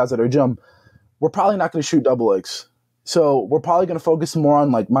a couple guys at our gym, we're probably not going to shoot double legs. So we're probably going to focus more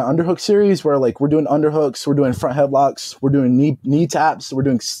on like my underhook series, where like we're doing underhooks, we're doing front headlocks, we're doing knee taps, we're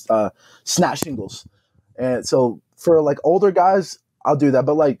doing snatch singles. And so for like older guys, I'll do that.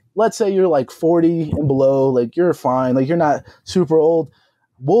 But like, let's say you're like 40 and below, like you're fine, like you're not super old.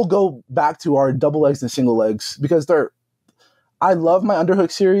 We'll go back to our double legs and single legs, because I love my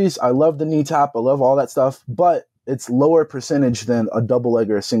underhook series. I love the knee tap. I love all that stuff, but it's lower percentage than a double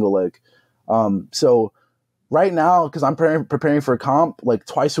leg or a single leg. So right now, because I'm preparing for a comp, like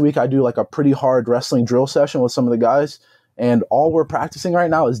twice a week, I do like a pretty hard wrestling drill session with some of the guys. And all we're practicing right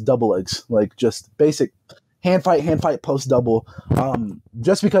now is double legs, like just basic hand fight, post double.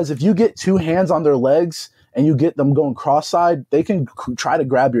 Just because if you get 2 hands on their legs and you get them going cross-side, they can try to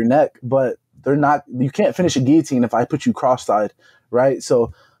grab your neck, but you can't finish a guillotine if I put you cross-side, right?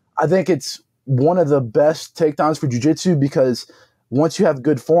 So I think it's one of the best takedowns for jiu-jitsu, because once you have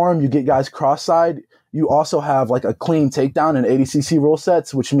good form, you get guys cross-side, you also have like a clean takedown in 80cc rule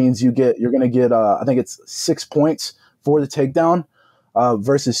sets, which means you're going to get, I think it's 6 points for the takedown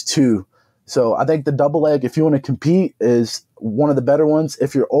versus 2. So I think the double leg, if you want to compete, is one of the better ones.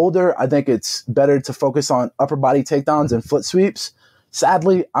 If you're older, I think it's better to focus on upper body takedowns and foot sweeps.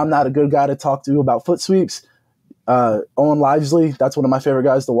 Sadly, I'm not a good guy to talk to about foot sweeps. Owen Livesey, that's one of my favorite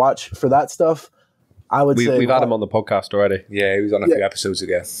guys to watch for that stuff. We've had him on the podcast already. Yeah, he was on a few episodes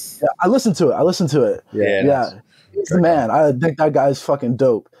ago. Yeah, I listened to it. Yeah. He's the man. I think that guy's fucking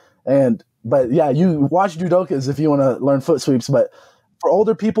dope. And But yeah, you watch judokas if you want to learn foot sweeps. But for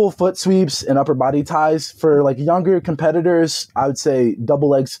older people, foot sweeps and upper body ties. For like younger competitors, I would say double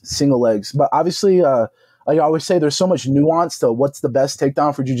legs, single legs. But obviously, like I always say, there's so much nuance to what's the best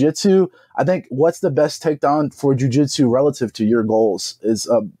takedown for jiu-jitsu. I think what's the best takedown for jiu-jitsu relative to your goals is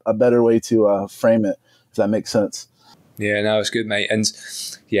a better way to frame it, if that makes sense. Yeah, no, it's good, mate. And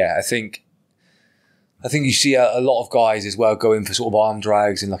yeah, I think you see a lot of guys as well going for sort of arm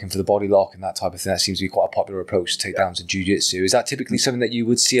drags and looking for the body lock and that type of thing. That seems to be quite a popular approach to takedowns in jiu-jitsu. Is that typically something that you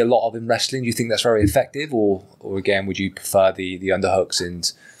would see a lot of in wrestling? Do you think that's very effective, or again, would you prefer the underhooks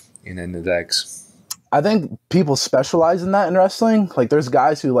and in the legs? I think people specialize in that in wrestling. Like there's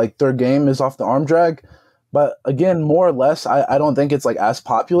guys who like their game is off the arm drag, but again, more or less, I don't think it's like as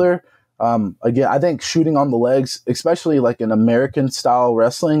popular. Again, I think shooting on the legs, especially like in American style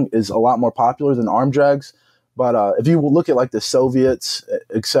wrestling, is a lot more popular than arm drags. But if you look at like the Soviets,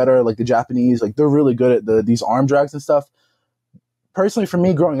 et cetera, like the Japanese, like they're really good at these arm drags and stuff. Personally, for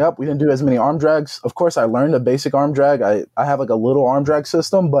me growing up, we didn't do as many arm drags. Of course, I learned a basic arm drag. I have like a little arm drag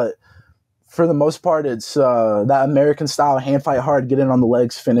system, but for the most part, it's that American style hand fight hard, get in on the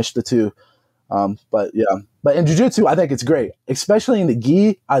legs, finish the two. But yeah, but in jiu-jitsu, I think it's great, especially in the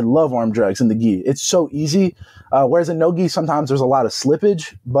gi. I love arm drags in the gi. It's so easy. Whereas in no gi, sometimes there's a lot of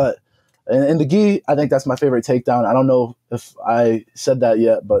slippage, but in the gi, I think that's my favorite takedown. I don't know if I said that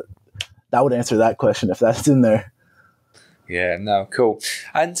yet, but that would answer that question if that's in there. Yeah, no, cool.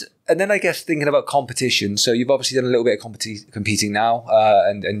 And then I guess thinking about competition, so you've obviously done a little bit of competing now,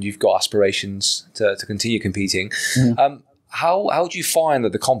 and you've got aspirations to continue competing. Mm-hmm. How do you find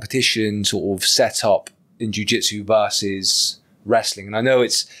that the competition sort of set up in jiu-jitsu versus wrestling? And I know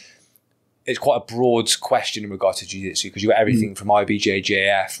it's quite a broad question in regard to jiu-jitsu because you've got everything from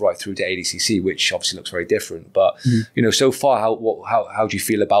IBJJF right through to ADCC, which obviously looks very different. But so far, how do you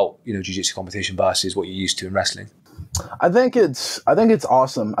feel about jiu-jitsu competition versus what you're used to in wrestling? I think it's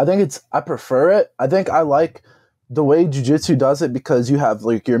awesome. I prefer it. I think I like the way jiu-jitsu does it because you have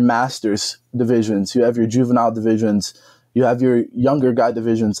like your masters divisions, you have your juvenile divisions, you have your younger guy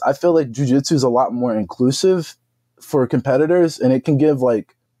divisions. I feel like jiu-jitsu is a lot more inclusive for competitors, and it can give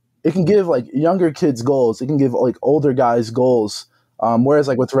like younger kids goals. It can give like older guys goals. Whereas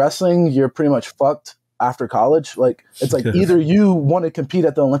like with wrestling, you're pretty much fucked after college. Like it's like either you want to compete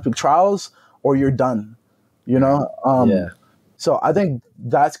at the Olympic trials or you're done. Yeah. So I think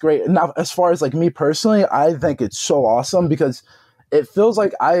that's great. Now, as far as like me personally, I think it's so awesome because it feels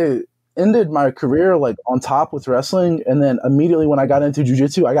like I ended my career like on top with wrestling, and then immediately when I got into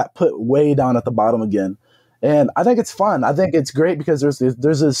jiu-jitsu, I got put way down at the bottom again. And I think it's fun. I think it's great because there's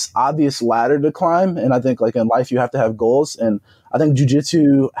this obvious ladder to climb, and I think like in life you have to have goals. And I think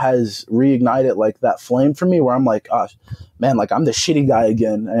jiu-jitsu has reignited like that flame for me, where I'm like, gosh, man, like I'm the shitty guy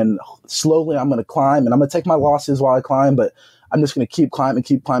again, and slowly I'm gonna climb, and I'm gonna take my losses while I climb, but I'm just gonna keep climbing.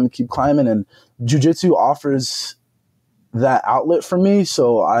 And jiu-jitsu offers that outlet for me,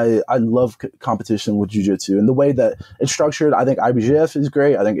 so I love competition with jiu-jitsu and the way that it's structured. I think IBJF is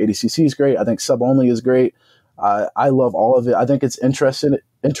great. I think ADCC is great. I think sub only is great. I love all of it. I think it's interesting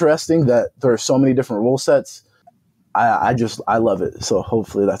that there are so many different rule sets. I love it. So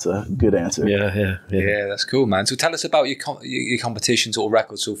hopefully that's a good answer. Yeah, that's cool, man. So tell us about your competition sort of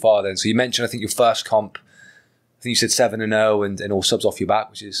record so far then. So you mentioned, I think your first comp, I think you said 7-0 and all subs off your back,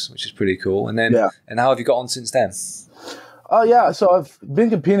 which is pretty cool. And then and how have you got on since then? Oh yeah, so I've been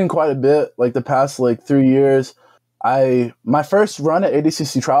competing quite a bit like the past like 3 years. My first run at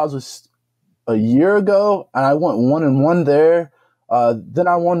ADCC trials was a year ago, and I went 1-1 there. Then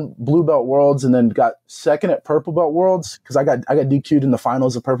I won Blue Belt Worlds, and then got second at Purple Belt Worlds because I got DQ'd in the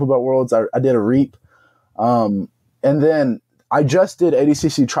finals of Purple Belt Worlds. I did a reap, and then I just did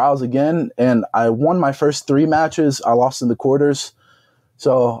ADCC trials again, and I won my first 3 matches. I lost in the quarters.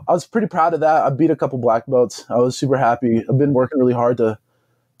 So I was pretty proud of that. I beat a couple black belts. I was super happy. I've been working really hard to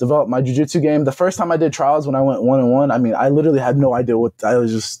develop my jiu-jitsu game. The first time I did trials when I went 1-1, I mean, I literally had no idea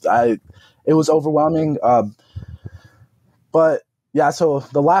it was overwhelming. But yeah, so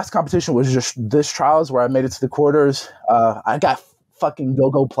the last competition was just this trials where I made it to the quarters. I got fucking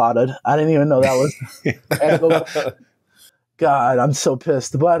go-go plotted. I didn't even know that was God, I'm so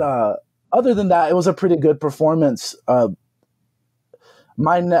pissed. But other than that, it was a pretty good performance.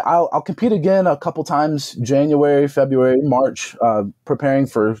 I'll compete again a couple times, January, February, March, preparing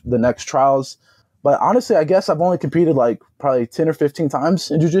for the next trials. But honestly, I guess I've only competed like probably 10 or 15 times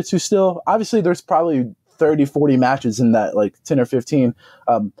in jiu-jitsu still. Obviously, there's probably 30, 40 matches in that, like 10 or 15.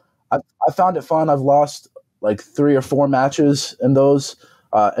 I found it fun. I've lost like 3 or 4 matches in those.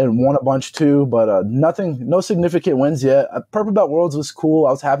 and won a bunch too, but no significant wins yet. Purple Belt Worlds was cool.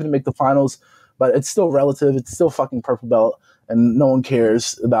 I was happy to make the finals, but it's still relative. It's still fucking Purple Belt, and no one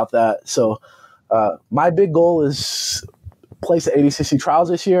cares about that. So my big goal is place at ADCC trials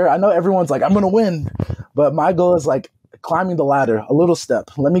this year. I know everyone's like, I'm going to win, but my goal is like climbing the ladder, a little step.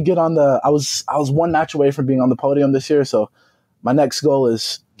 Let me get on I was one match away from being on the podium this year. So my next goal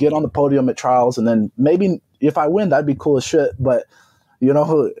is get on the podium at trials. And then maybe if I win, that'd be cool as shit. But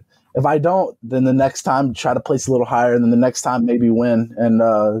if I don't, then the next time try to place a little higher, and then the next time maybe win,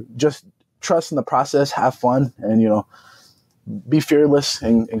 and just trust in the process, have fun, and, be fearless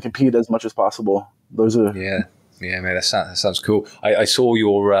and compete as much as possible. Those are Yeah, man, that sounds cool. I saw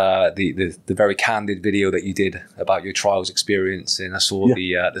your the very candid video that you did about your trials experience, and I saw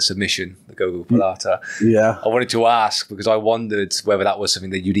the submission, the Gogo Plata. Yeah, I wanted to ask because I wondered whether that was something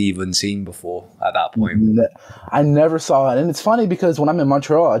that you'd even seen before at that point. I never saw it, and it's funny because when I'm in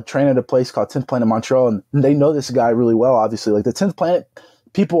Montreal, I train at a place called 10th Planet Montreal, and they know this guy really well. Obviously, like the 10th Planet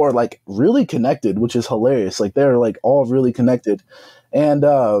people are like really connected, which is hilarious. Like they're like all really connected, and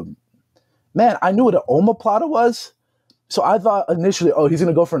man, I knew what an omoplata was. So I thought initially, he's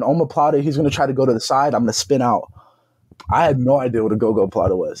going to go for an omoplata. He's going to try to go to the side. I'm going to spin out. I had no idea what a go-go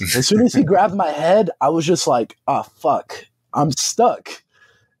plata was. As soon as he grabbed my head, I was just like, fuck, I'm stuck.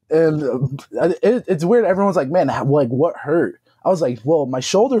 And it's weird. Everyone's like, man, like what hurt? I was like, well, my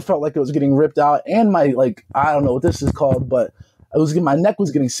shoulder felt like it was getting ripped out, and my, like, I don't know what this is called, but my neck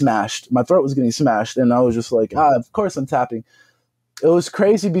was getting smashed. My throat was getting smashed. And I was just like, of course I'm tapping. It was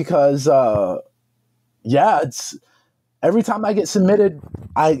crazy because, it's every time I get submitted,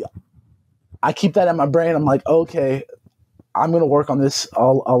 I keep that in my brain. I'm like, okay, I'm going to work on this a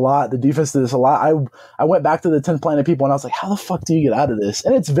lot. The defense did this a lot. I went back to the 10th Planet people, and I was like, how the fuck do you get out of this?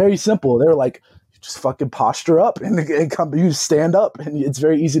 And it's very simple. They're like, just fucking posture up and come. You just stand up, and it's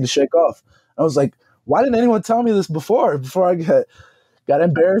very easy to shake off. I was like, why didn't anyone tell me this before I got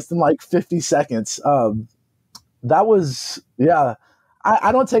embarrassed in like 50 seconds? That was,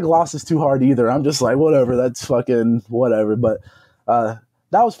 I don't take losses too hard either. I'm just like, whatever, that's fucking whatever. But that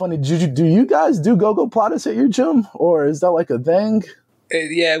was funny. Do you guys do go-go platas at your gym, or is that like a thing?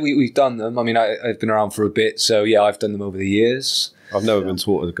 Yeah, we've done them. I mean, I've been around for a bit, so yeah, I've done them over the years. I've never been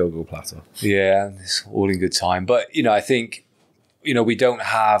taught a go-go plata. Yeah, it's all in good time. But, I think, we don't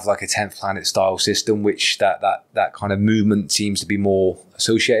have like a 10th Planet style system, which that kind of movement seems to be more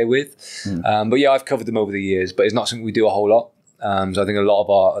associated with. But yeah, I've covered them over the years, but it's not something we do a whole lot. So I think a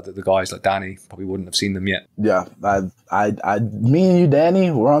lot of the guys like Danny probably wouldn't have seen them yet. Yeah, me and you, Danny,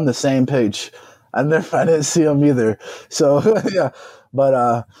 we're on the same page. I didn't see them either. So yeah,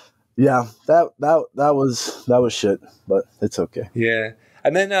 but that was shit, but it's okay. Yeah.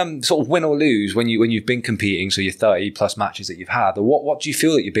 And then sort of win or lose when you've been competing, so your 30 plus matches that you've had, what do you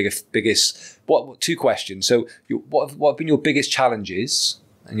feel that your biggest two questions. So what have been your biggest challenges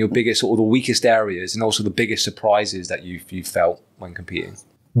and your biggest or the weakest areas, and also the biggest surprises that you've felt when competing?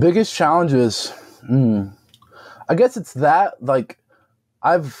 Biggest challenges. I guess it's that, like,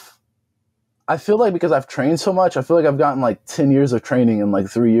 I feel like because I've trained so much, I feel like I've gotten like 10 years of training in like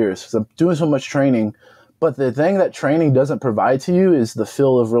 3 years. So I'm doing so much training. But the thing that training doesn't provide to you is the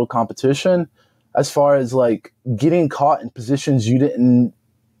feel of real competition, as far as like getting caught in positions you didn't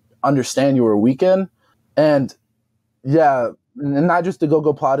understand you were weak in. And yeah, and not just the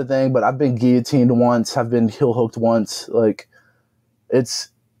go-go plata thing, but I've been guillotined once, I've been heel hooked once. Like, it's,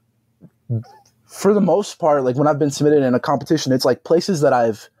 for the most part, like when I've been submitted in a competition, it's like places that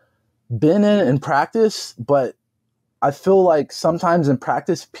I've been in practice, but I feel like sometimes in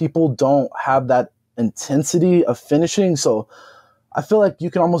practice, people don't have that intensity of finishing. So I feel like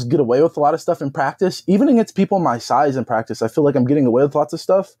you can almost get away with a lot of stuff in practice, even against people my size in practice. I feel like I'm getting away with lots of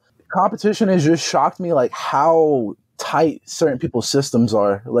stuff. Competition has just shocked me, like how tight certain people's systems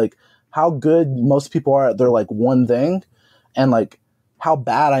are, like how good most people are at their like one thing, and like how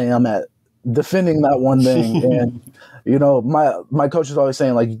bad I am at defending that one thing. And my coach is always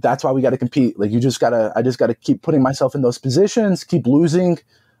saying, like, that's why we got to compete. Like, I just gotta keep putting myself in those positions, keep losing,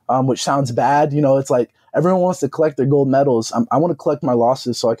 which sounds bad. It's like everyone wants to collect their gold medals. I want to collect my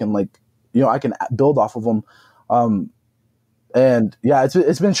losses so I can I can build off of them. And yeah,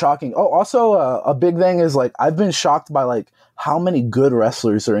 it's been shocking. Oh, also a big thing is like I've been shocked by like how many good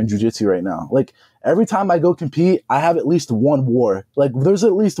wrestlers are in jiu-jitsu right now. Like every time I go compete, I have at least one war. Like there's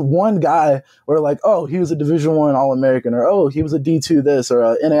at least one guy where like, oh, he was a Division I All-American, or oh, he was a D2 this or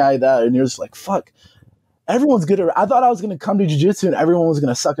a NAI that, and you're just like, fuck. everyone's good at. I thought I was going to come to jiu-jitsu and everyone was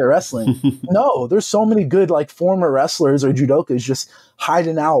going to suck at wrestling. No, there's so many good like former wrestlers or judokas just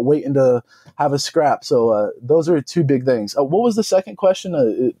hiding out, waiting to have a scrap. So those are two big things. What was the second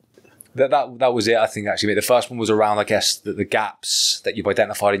question? That was it, I think, actually. The first one was around, I guess, the gaps that you've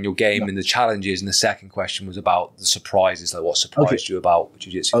identified in your game and the challenges. And the second question was about the surprises, like what surprised you about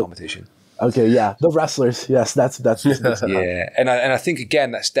jiu-jitsu competition. Okay, yeah. The wrestlers. Yes, that's yeah. And I think,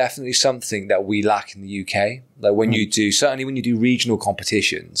 again, that's definitely something that we lack in the UK. Like when you do, certainly when you do regional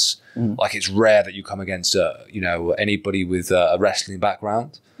competitions, like it's rare that you come against, anybody with a wrestling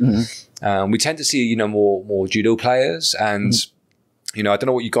background. We tend to see, more judo players and... I don't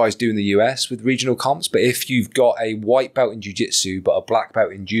know what you guys do in the US with regional comps, but if you've got a white belt in jiu-jitsu but a black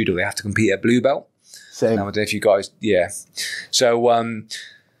belt in judo, they have to compete at blue belt. Same. I don't know if you guys, yeah. So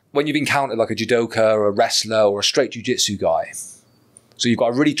when you've encountered like a judoka or a wrestler or a straight jiu-jitsu guy, so you've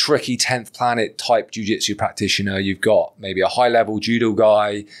got a really tricky 10th planet type jiu-jitsu practitioner, you've got maybe a high-level judo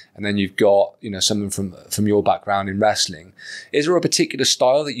guy, and then you've got, someone from your background in wrestling. Is there a particular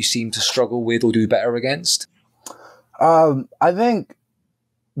style that you seem to struggle with or do better against? I think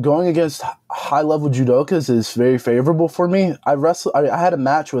going against high-level judokas is very favorable for me. I had a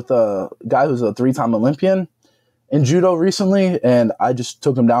match with a guy who's a 3-time Olympian in judo recently, and I just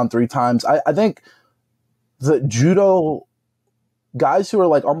took him down 3 times. I think the judo guys who are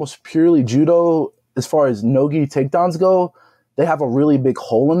like almost purely judo, as far as NoGi takedowns go, they have a really big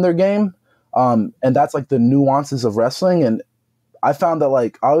hole in their game, and that's like the nuances of wrestling. And I found that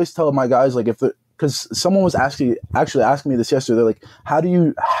like I always tell my guys like because someone was actually asking me this yesterday. They're like, how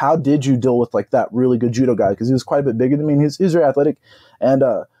did you deal with like that really good judo guy? Because he was quite a bit bigger than me and he's very athletic. And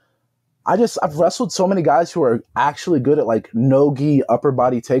I've wrestled so many guys who are actually good at like no-gi upper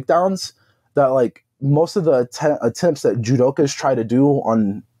body takedowns that like most of the attempts that judokas try to do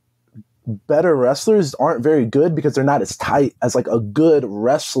on better wrestlers aren't very good because they're not as tight as like a good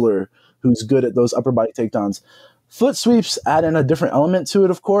wrestler who's good at those upper body takedowns. Foot sweeps add in a different element to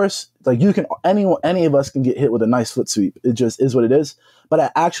it, of course. Like any of us can get hit with a nice foot sweep. It just is what it is.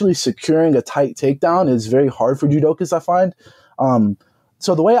 But actually securing a tight takedown is very hard for judokas, I find.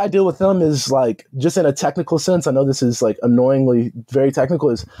 So the way I deal with them is like, just in a technical sense, I know this is like annoyingly very technical,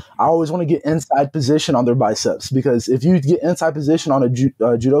 is I always want to get inside position on their biceps, because if you get inside position on a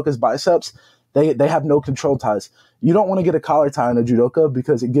judoka's biceps, they have no control ties. You don't want to get a collar tie on a judoka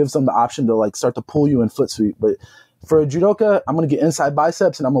because it gives them the option to like start to pull you in foot sweep. But for a judoka, I'm going to get inside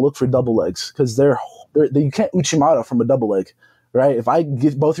biceps and I'm going to look for double legs, because you can't uchimata from a double leg, right? If I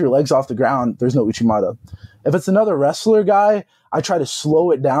get both your legs off the ground, there's no uchimata. If it's another wrestler guy, I try to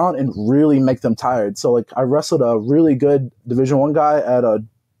slow it down and really make them tired. So like I wrestled a really good Division I guy at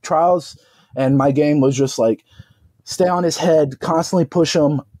trials, and my game was just like stay on his head, constantly push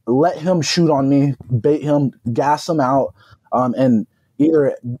him, let him shoot on me, bait him, gas him out, and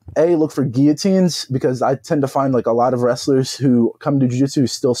either A, look for guillotines, because I tend to find like a lot of wrestlers who come to jiu-jitsu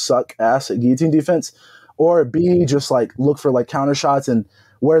still suck ass at guillotine defense, or B, just like look for like counter shots and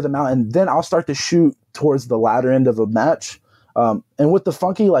wear them out, and then I'll start to shoot towards the latter end of a match. And with the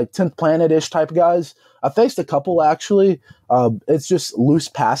funky like 10th planet-ish type guys, I faced a couple actually. It's just loose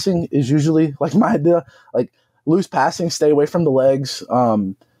passing is usually like my idea. Like loose passing, stay away from the legs,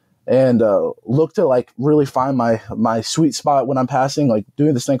 and look to like really find my sweet spot when I'm passing. Like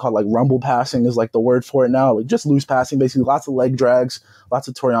doing this thing called like rumble passing is like the word for it now. Like just loose passing, basically lots of leg drags, lots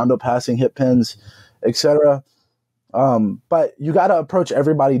of Toriando passing, hip pins, etc. But you got to approach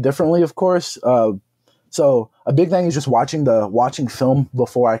everybody differently, of course. So a big thing is just watching film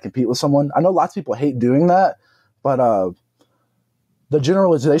before I compete with someone. I know lots of people hate doing that, but the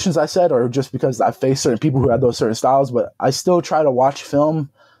generalizations I said are just because I face certain people who have those certain styles, but I still try to watch film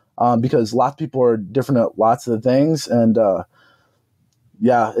because lots of people are different at lots of things. And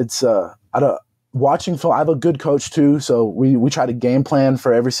it's watching film. I have a good coach too, so we try to game plan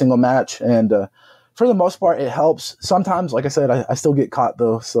for every single match. And for the most part, it helps. Sometimes, like I said, I still get caught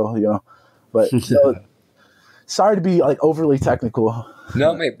though, so but sorry to be like overly technical.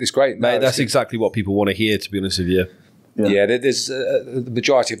 No, mate, it's great. Mate, that's exactly what people want to hear, to be honest with you. Yeah, there's the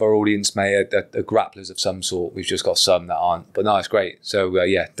majority of our audience, mate, are grapplers of some sort. We've just got some that aren't, but no, it's great. So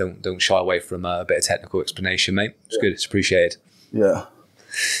don't shy away from a bit of technical explanation, mate. It's good. It's appreciated. Yeah.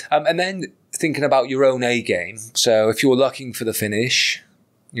 And then thinking about your own A game. So if you're looking for the finish,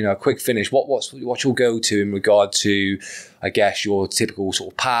 a quick finish, what's your go-to in regard to, I guess, your typical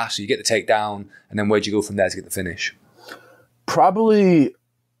sort of pass? So you get the takedown, and then where'd you go from there to get the finish? Probably,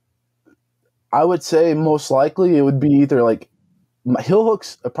 I would say most likely it would be either like my heel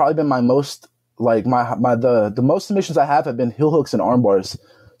hooks have probably been my most, like the most submissions I have been heel hooks and arm bars.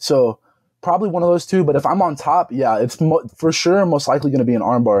 So probably one of those two. But if I'm on top, yeah, it's for sure most likely going to be an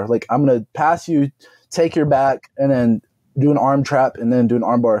armbar. Like I'm going to pass you, take your back, and then do an arm trap, and then do an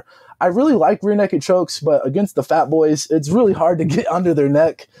armbar. I really like rear naked chokes, but against the fat boys, it's really hard to get under their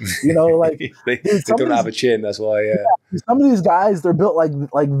neck. You know, like they don't have a chin. That's why. Yeah. Some of these guys, they're built like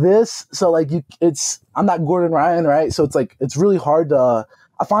this. So like I'm not Gordon Ryan, right? So it's like it's really hard to.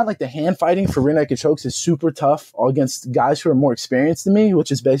 I find like the hand fighting for rear naked chokes is super tough against guys who are more experienced than me,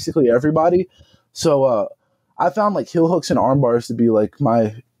 which is basically everybody. So I found like heel hooks and arm bars to be like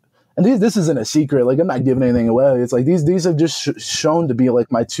my. And this isn't a secret. Like I'm not giving anything away. It's like these have just shown to be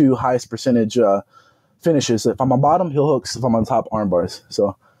like my 2 highest percentage finishes. If I'm on bottom, heel hooks. If I'm on top, arm bars.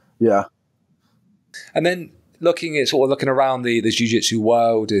 So, yeah. And then looking around the jiu-jitsu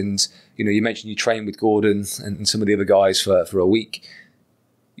world, and you mentioned you trained with Gordon and some of the other guys for a week.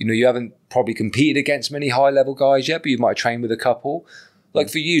 You haven't probably competed against many high-level guys yet, but you might have trained with a couple. Like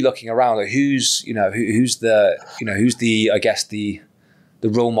for you, looking around, like who's the I guess the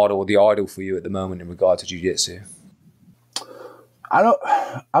role model or the idol for you at the moment in regard to jiu-jitsu? I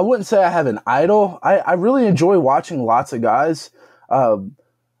wouldn't say I have an idol. I really enjoy watching lots of guys. A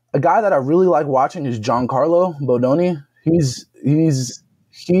guy that I really like watching is Giancarlo Bodoni.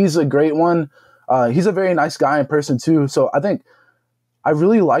 He's a great one. He's a very nice guy in person too. So I think I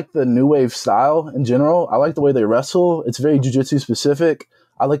really like the new wave style in general. I like the way they wrestle. It's very jiu-jitsu specific.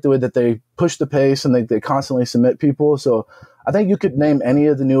 I like the way that they push the pace and they constantly submit people. So I think you could name any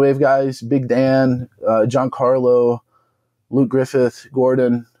of the new wave guys, Big Dan, Giancarlo, Luke Griffith,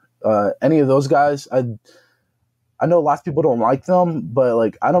 Gordon, any of those guys. I know lots of people don't like them, but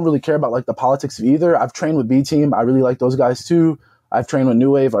like I don't really care about like the politics of either. I've trained with B Team. I really like those guys too. I've trained with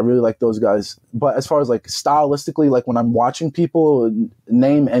New Wave. I really like those guys. But as far as like stylistically, like when I'm watching people,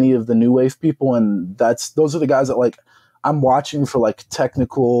 name any of the New Wave people, and those are the guys that like I'm watching for like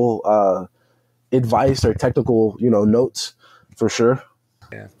technical advice or technical notes for sure.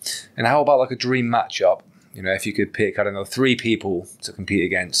 Yeah. And how about like a dream matchup? If you could pick, I don't know, 3 people to compete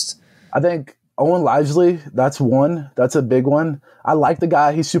against. I think Owen Livesey, that's one. That's a big one. I like the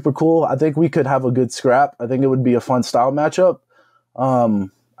guy. He's super cool. I think we could have a good scrap. I think it would be a fun style matchup.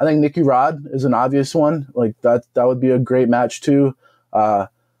 I think Nicky Rod is an obvious one. Like that would be a great match too.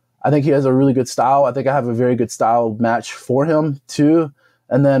 I think he has a really good style. I think I have a very good style match for him too.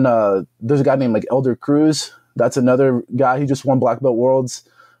 And then there's a guy named like Elder Cruz. That's another guy. He just won Black Belt Worlds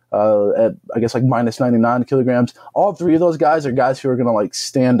at I guess like minus 99 kilograms. All 3 of those guys are guys who are gonna like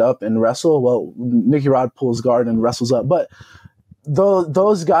stand up and wrestle. Well, Nicky Rod pulls guard and wrestles up, but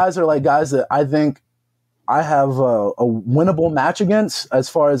those guys are like guys that I think I have a winnable match against. As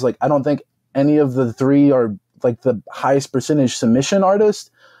far as like, I don't think any of the 3 are like the highest percentage submission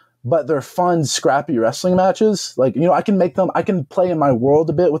artists, but they're fun, scrappy wrestling matches. Like, I can play in my world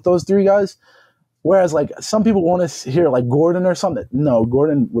a bit with those 3 guys. Whereas like some people want to hear like Gordon or something. No,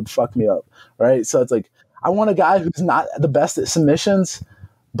 Gordon would fuck me up. Right. So it's like, I want a guy who's not the best at submissions,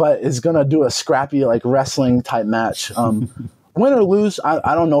 but is going to do a scrappy, like wrestling type match. Win or lose,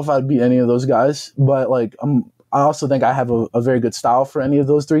 I don't know if I'd beat any of those guys, but like I also think I have a very good style for any of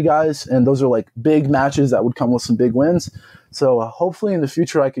those 3 guys, and those are like big matches that would come with some big wins. So hopefully in the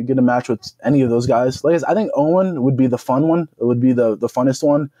future I could get a match with any of those guys. Like I think Owen would be the fun one. It would be the funnest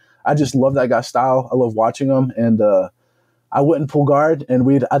one. I just love that guy's style. I love watching him, and I wouldn't pull guard,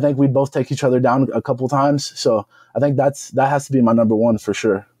 and I think we'd both take each other down a couple times. So I think that has to be my number 1 for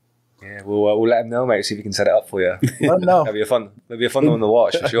sure. Yeah, we'll let him know, mate. See if we can set it up for you. Let him know. That'd be a fun one to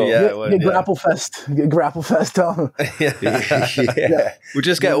watch for sure. Get Grapple Fest. Get Grapple Fest on. Yeah. We'll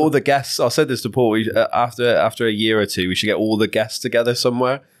just get all the guests. I said this to Paul. After a year or 2, we should get all the guests together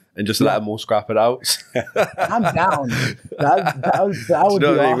somewhere and just let them all scrap it out. I'm down. That would be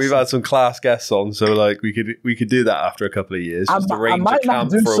awesome. We've had some class guests on, so like we could do that after a couple of years. Just arrange a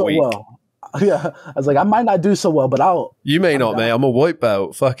camp for a week. Well. Yeah, I was like, I might not do so well, but You may not, mate. I'm a white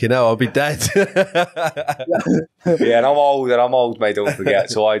belt. Fucking hell, I'll be dead. Yeah, and I'm old, mate. Don't forget.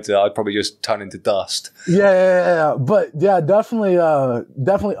 So I'd probably just turn into dust. Yeah. But yeah, definitely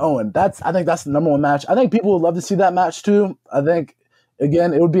Owen. I think that's the number 1 match. I think people would love to see that match too. I think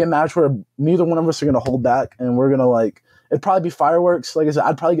again, it would be a match where neither one of us are going to hold back, and we're gonna like it'd probably be fireworks. Like I said,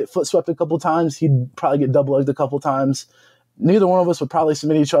 I'd probably get foot swept a couple times. He'd probably get double legged a couple times. Neither one of us would probably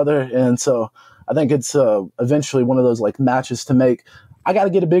submit each other, and so I think it's eventually one of those like matches to make. I got to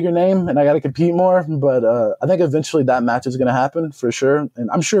get a bigger name and I got to compete more, but I think eventually that match is going to happen for sure,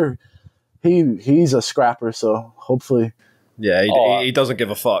 and I'm sure he's a scrapper, so hopefully. Yeah, he doesn't give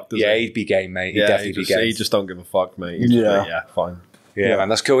a fuck. Does he? He'd be game, mate. He'd definitely be game. He just don't give a fuck, mate. Yeah, fine. Yeah, man,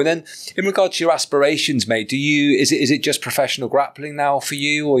 that's cool. And then in regard to your aspirations, mate, is it just professional grappling now for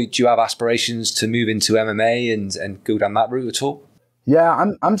you, or do you have aspirations to move into MMA and go down that route at all? Yeah,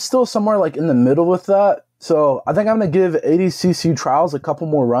 I'm still somewhere like in the middle with that. So I think I'm going to give ADCC trials a couple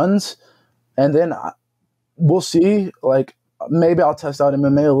more runs, and then we'll see. Like, maybe I'll test out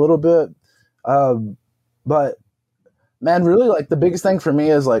MMA a little bit. But man, really, like, the biggest thing for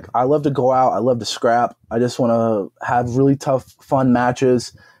me is, like, I love to go out. I love to scrap. I just want to have really tough, fun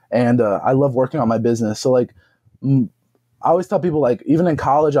matches. And I love working on my business. So, like, I always tell people, like, even in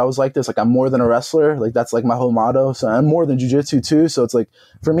college, I was like this. Like, I'm more than a wrestler. Like, that's, like, my whole motto. So I'm more than jiu-jitsu, too. So it's, like,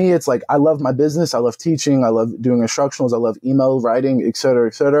 for me, it's, like, I love my business. I love teaching. I love doing instructionals. I love email writing, et cetera,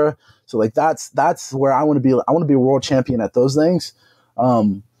 et cetera. So, like, that's where I want to be. I want to be a world champion at those things.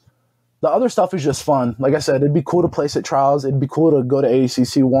 The other stuff is just fun. Like I said, it'd be cool to place at trials. It'd be cool to go to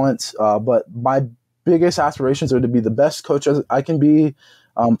ADCC once. But my biggest aspirations are to be the best coach as I can be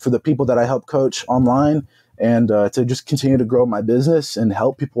for the people that I help coach online, and to just continue to grow my business and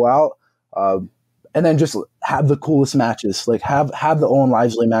help people out. And then just have the coolest matches. Like, have the Owen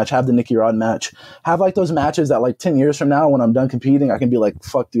Livesey match, have the Nicky Rod match. Have, like, those matches that, like, 10 years from now when I'm done competing, I can be like,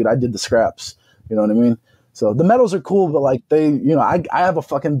 fuck, dude, I did the scraps. You know what I mean? So the medals are cool, but, like, I have a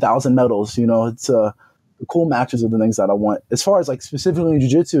fucking 1,000 medals, it's the cool matches are the things that I want. As far as, like, specifically in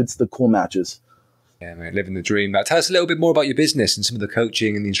jiu-jitsu, it's the cool matches. Yeah, mate, living the dream. Tell us a little bit more about your business and some of the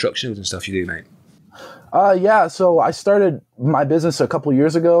coaching and the instructionals and stuff you do, mate. Yeah, so I started my business a couple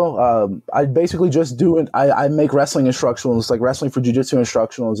years ago. I basically just I make wrestling instructionals, like wrestling for jiu-jitsu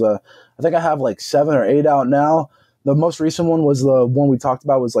instructionals. I think I have like 7 or 8 out now. The most recent one was the one we talked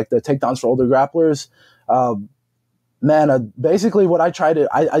about, was like the takedowns for older grapplers. Basically what I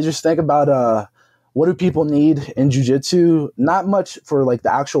just think about what do people need in jiu-jitsu? Not much for like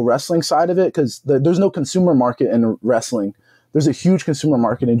the actual wrestling side of it, because there's no consumer market in wrestling. There's a huge consumer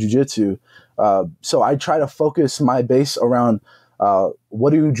market in jiu-jitsu. So I try to focus my base around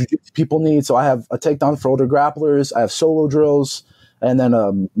what do jiu-jitsu people need. So I have a takedown for older grapplers. I have solo drills. And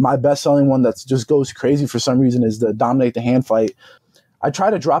then my best-selling one that just goes crazy for some reason is the dominate the hand fight. I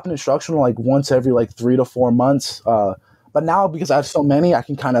try to drop an instructional like once every like 3 to 4 months. But now, because I have so many, I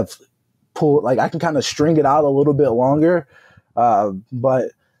can kind of string it out a little bit longer.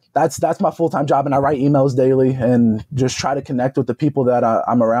 But that's my full-time job, and I write emails daily and just try to connect with the people that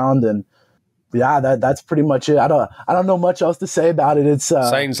I'm around. And yeah, that's pretty much it. I don't know much else to say about it. It's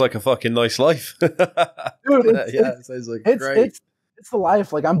sounds like a fucking nice life. Dude, it sounds like great. It's the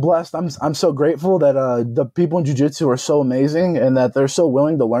life. Like, I'm blessed. I'm so grateful that the people in jiu-jitsu are so amazing and that they're so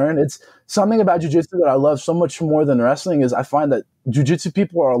willing to learn. It's something about jiu-jitsu that I love so much more than wrestling is I find that jiu-jitsu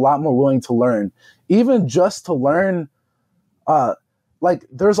people are a lot more willing to learn, even just to learn. Like,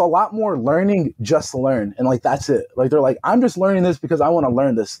 there's a lot more learning just to learn, and like that's it. Like, they're like, I'm just learning this because I want to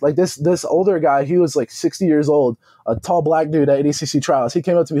learn this. Like, this older guy, he was like 60 years old, a tall black dude at ADCC trials. He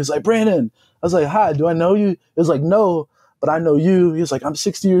came up to me, he was like, Brandon. I was like, hi, do I know you? He was like, no, but I know you. He was like, I'm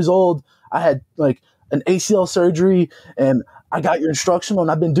 60 years old. I had like an ACL surgery, and I got your instructional,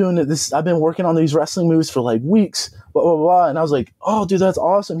 and I've been doing this. I've been working on these wrestling moves for like weeks, blah, blah, blah. And I was like, oh, dude, that's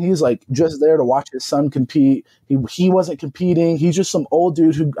awesome. He's like just there to watch his son compete. He wasn't competing. He's just some old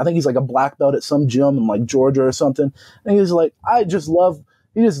dude who, I think he's like a black belt at some gym in like Georgia or something. And he was like, he just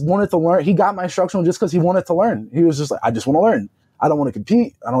wanted to learn. He got my instructional just because he wanted to learn. He was just like, I just want to learn. I don't want to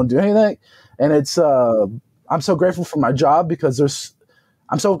compete. I don't do anything. And it's, I'm so grateful for my job because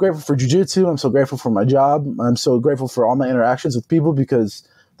I'm so grateful for jiu-jitsu. I'm so grateful for my job. I'm so grateful for all my interactions with people because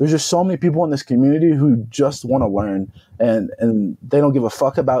there's just so many people in this community who just want to learn, and they don't give a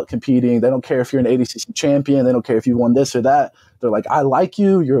fuck about competing. They don't care if you're an ADCC champion. They don't care if you won this or that. They're like, I like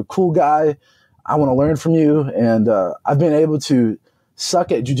you. You're a cool guy. I want to learn from you. And I've been able to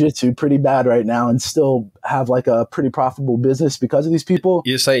suck at jiu-jitsu pretty bad right now and still have like a pretty profitable business because of these people.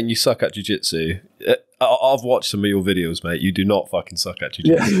 You're saying you suck at jiu-jitsu. I've watched some of your videos, mate. You do not fucking suck at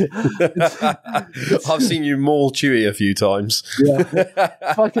jiu-jitsu. Yeah. I've seen you maul Chewy a few times. Yeah.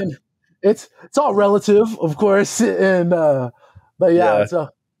 Fucking, it's all relative, of course. And but yeah. So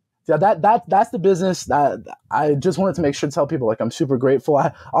yeah, that's the business. That I just wanted to make sure to tell people, like, I'm super grateful.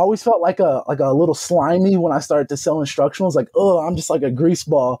 I always felt like a little slimy when I started to sell instructionals. Like, oh, I'm just like a grease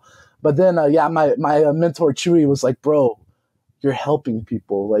ball. But then my mentor Chewy was like, bro, you're helping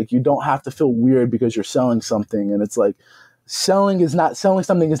people. Like, you don't have to feel weird because you're selling something. And it's like, selling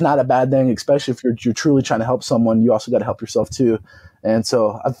something is not a bad thing, especially if you're truly trying to help someone. You also got to help yourself too. And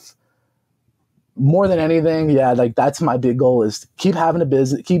so more than anything, like, that's my big goal, is keep having a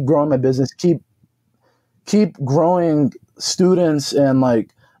business, keep growing my business, keep growing students, and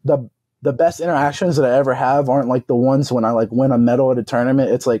like the best interactions that I ever have aren't like the ones when I like win a medal at a tournament.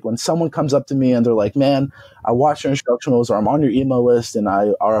 It's like when someone comes up to me and they're like, man, I watch your instructionals, or I'm on your email list, and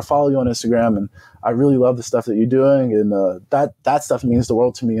I follow you on Instagram, and I really love the stuff that you're doing. And that stuff means the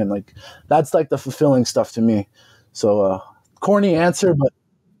world to me. And like, that's like the fulfilling stuff to me. So corny answer, but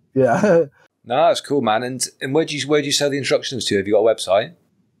yeah. No, that's cool, man. And where do you sell the instructions to? Have you got a website?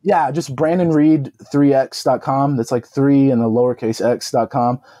 Yeah, just BrandonReed3x.com. That's like 3 and the lowercase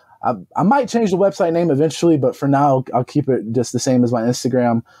x.com. I might change the website name eventually, but for now, I'll keep it just the same as my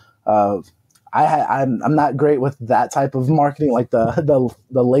Instagram. I'm not great with that type of marketing, like the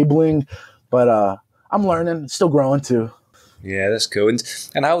labeling, but I'm learning, still growing too. Yeah, that's cool.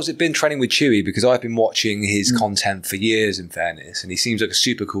 And how has it been training with Chewy? Because I've been watching his content for years, in fairness, and he seems like a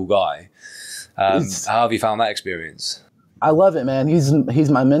super cool guy. How have you found that experience? I love it, man. He's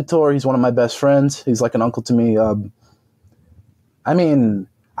my mentor. He's one of my best friends. He's like an uncle to me. I mean,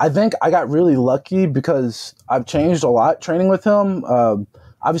 I think I got really lucky because I've changed a lot training with him.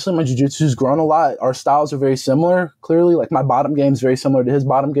 Obviously, my jiu-jitsu's grown a lot. Our styles are very similar, clearly. Like, my bottom game is very similar to his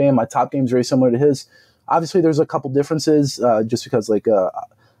bottom game. My top game is very similar to his. Obviously, there's a couple differences just because, like,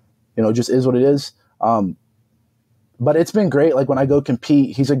 it just is what it is. But it's been great. Like, when I go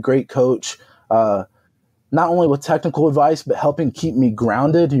compete, he's a great coach. Not only with technical advice, but helping keep me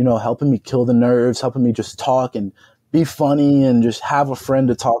grounded, helping me kill the nerves, helping me just talk and be funny and just have a friend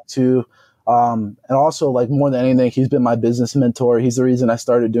to talk to. And also, like, more than anything, he's been my business mentor. He's the reason I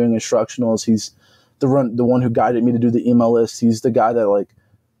started doing instructionals. He's the one who guided me to do the email list. He's the guy that, like,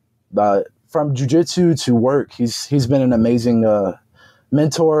 from jiu-jitsu to work, he's been an amazing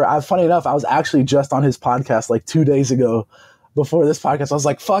mentor. Funny enough, I was actually just on his podcast like 2 days ago. Before this podcast, I was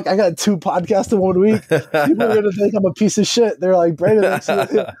like, fuck, I got 2 podcasts in 1 week. People are going to think I'm a piece of shit. They're like, Brandon,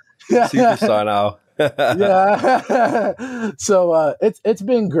 superstar now. Yeah. So it's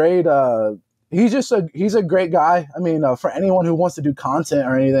been great. He's a great guy. I mean, for anyone who wants to do content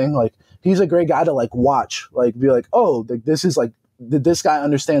or anything, like, he's a great guy to like watch, like be like, oh, this is like, this guy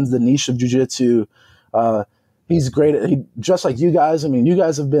understands the niche of jiu-jitsu. He's great just like you guys. I mean, you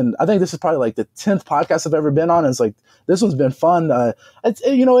guys have been, I think this is probably like the 10th podcast I've ever been on. It's like, this one's been fun. It's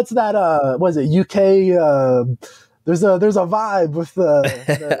that, what is it? UK, there's a vibe with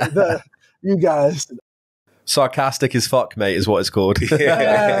the you guys. Sarcastic as fuck, mate, is what it's called.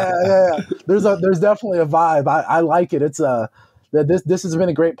 Yeah. There's definitely a vibe. I like it. It's this has been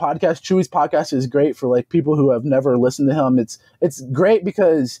a great podcast. Chewy's podcast is great for like people who have never listened to him. It's great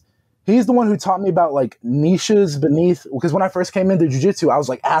because he's the one who taught me about like niches beneath, because when I first came into jiu-jitsu, I was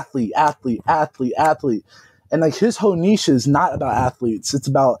like athlete. And like his whole niche is not about athletes. It's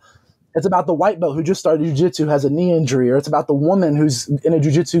about the white belt who just started jiu-jitsu, has a knee injury, or it's about the woman who's in a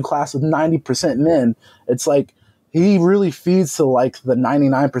jiu-jitsu class with 90% men. It's like he really feeds to like the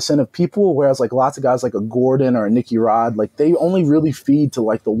 99% of people, whereas like lots of guys like a Gordon or a Nicky Rod, like they only really feed to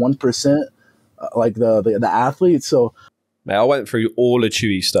like the 1%, like the athletes. So man, I went through all the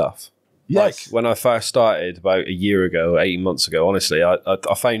Chewy stuff. Yes. Like when I first started about a year ago, 18 months ago, honestly, I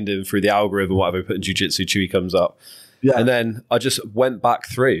found him through the algorithm, whatever, put in jiu-jitsu, Chewy comes up. Yeah. And then I just went back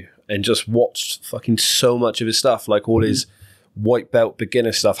through and just watched fucking so much of his stuff, like all his white belt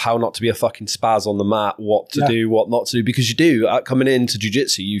beginner stuff, how not to be a fucking spaz on the mat, what to do, what not to do. Because you do, coming into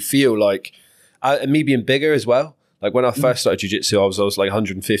jiu-jitsu, you feel like, and me being bigger as well. Like when I first started jiu-jitsu, I was like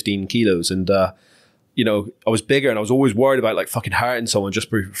 115 kilos and, I was bigger and I was always worried about like fucking hurting someone just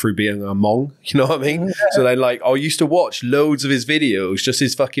through being a Hmong. You know what I mean? So then like I used to watch loads of his videos, just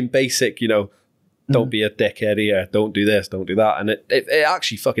his fucking basic, don't be a dickhead here, don't do this, don't do that. And it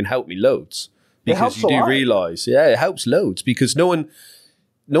actually fucking helped me loads. Because you do realize, it helps loads because no one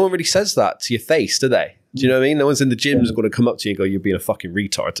really says that to your face, do they? Do you know what I mean? No one's in the gym is going to come up to you and go, you're being a fucking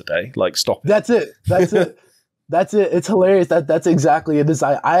retard today. Like, stop it. That's it. That's it. It's hilarious. That's exactly it.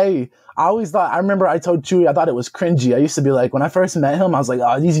 I always thought, I remember I told Chewy, I thought it was cringy. I used to be like, when I first met him, I was like,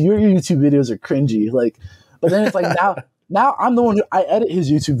 oh, your YouTube videos are cringy. Like, but then it's like now I'm the one who I edit his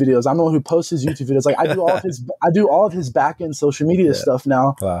YouTube videos. I'm the one who posts his YouTube videos. Like I do all of his back end social media stuff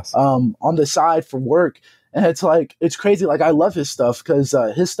now, on the side for work. And it's like, it's crazy. Like I love his stuff because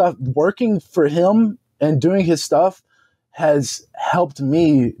his stuff, working for him and doing his stuff has helped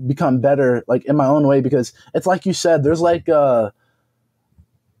me become better, like in my own way, because it's like you said, there's like, I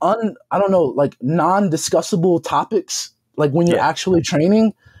don't know, like non-discussable topics, like when you're actually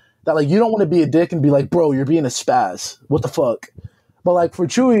training, that like you don't want to be a dick and be like, bro, you're being a spaz. What the fuck? But like for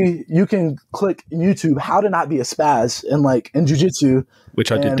Chewy, you can click YouTube how to not be a spaz and like in jiu-jitsu.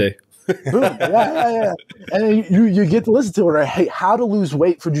 Which I did do. Boom. Yeah. And then you get to listen to it. Or, hey, how to lose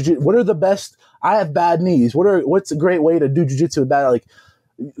weight for jiu-jitsu. What are the best? I have bad knees. What's a great way to do jiu-jitsu with bad? Like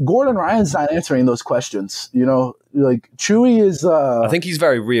Gordon Ryan's not answering those questions. You know, like Chewy is. I think he's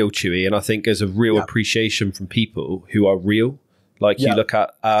very real, Chewy, and I think there's a real appreciation from people who are real. Like you look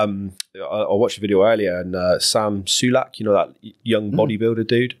at, I watched a video earlier, and Sam Sulak, you know, that young bodybuilder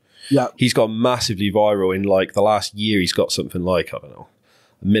dude. Yeah, he's gone massively viral in like the last year. He's got something like, I don't know,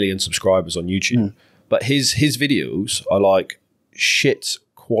 1 million subscribers on YouTube. But his videos are like shit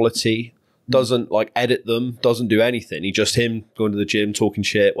quality. Doesn't like edit them, doesn't do anything. He just him going to the gym, talking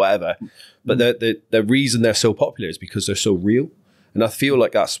shit, whatever. But the reason they're so popular is because they're so real. And I feel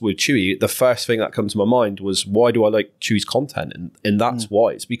like that's with Chewy. The first thing that comes to my mind was, why do I like Chewy's content? And that's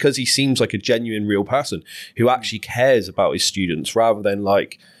why. It's because he seems like a genuine, real person who actually cares about his students rather than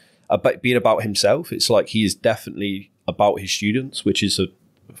like being about himself. It's like he is definitely about his students, which is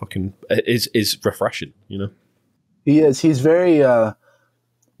is refreshing, you know? He is. He's very...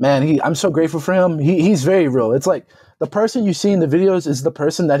 Man, I'm so grateful for him. He's very real. It's like the person you see in the videos is the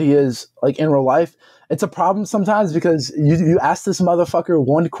person that he is like in real life. It's a problem sometimes because you ask this motherfucker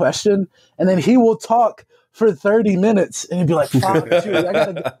one question and then he will talk for 30 minutes and he'd be like, fuck,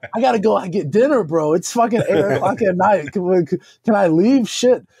 dude, I gotta go get dinner, bro. It's fucking 8 o'clock at night. Can I leave?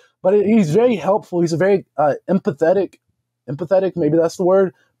 Shit. But he's very helpful. He's a very empathetic, maybe that's the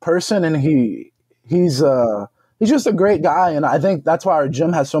word, person. And he's just a great guy, and I think that's why our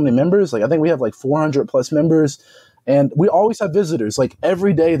gym has so many members. Like, I think we have like 400 plus members, and we always have visitors. Like,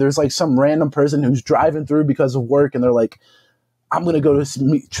 every day there's like some random person who's driving through because of work, and they're like, I'm going to go to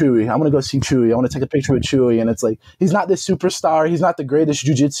meet Chewy. I'm going to go see Chewy. I want to take a picture with Chewy. And it's like, he's not this superstar. He's not the greatest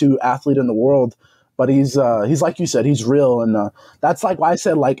jiu-jitsu athlete in the world, but he's like you said, he's real. And that's like why I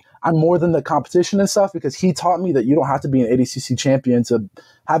said, like, I'm more than the competition and stuff, because he taught me that you don't have to be an ADCC champion to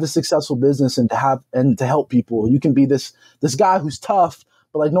have a successful business and to help people. You can be this guy who's tough,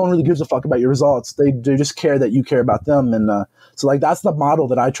 but like no one really gives a fuck about your results. They just care that you care about them. And so like that's the model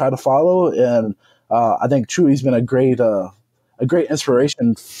that I try to follow. And I think Chewy's been a great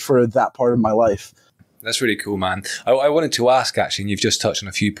inspiration for that part of my life. That's really cool, man. I wanted to ask, actually, and you've just touched on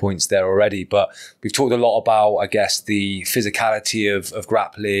a few points there already, but we've talked a lot about, I guess, the physicality of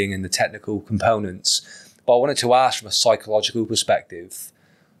grappling and the technical components. But I wanted to ask from a psychological perspective,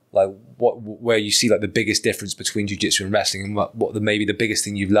 like where you see like the biggest difference between jiu-jitsu and wrestling, and what maybe the biggest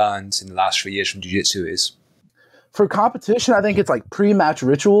thing you've learned in the last 3 years from jiu-jitsu is. For competition, I think it's like pre-match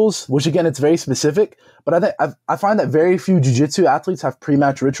rituals, which again, it's very specific, but I find that very few jiu-jitsu athletes have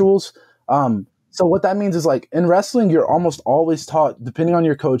pre-match rituals. So what that means is, like, in wrestling, you're almost always taught, depending on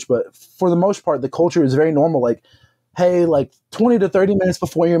your coach, but for the most part, the culture is very normal. Like, hey, like 20 to 30 minutes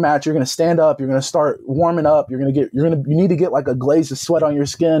before your match, you're going to stand up, you're going to start warming up, you need to get like a glaze of sweat on your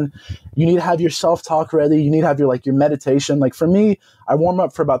skin. You need to have your self-talk ready. You need to have your meditation. Like for me, I warm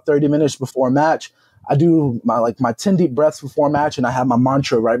up for about 30 minutes before a match. I do my 10 deep breaths before a match, and I have my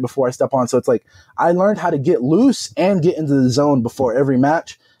mantra right before I step on. So it's like, I learned how to get loose and get into the zone before every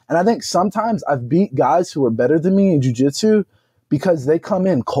match. And I think sometimes I've beat guys who are better than me in jiu-jitsu because they come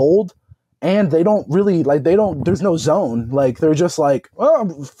in cold and they don't really, there's no zone. Like, they're just like,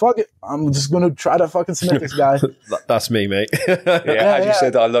 oh, fuck it. I'm just going to try to fucking submit this guy. That's me, mate. You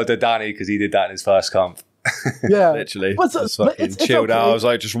said that, I loved Danny because he did that in his first comp. Yeah. Literally. Just fucking chilled out. I was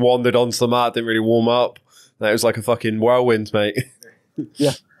like, just wandered onto the mat, didn't really warm up. That was like a fucking whirlwind, mate.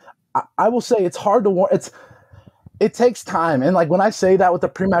 Yeah. I will say it's hard to warm. It takes time. And like when I say that with the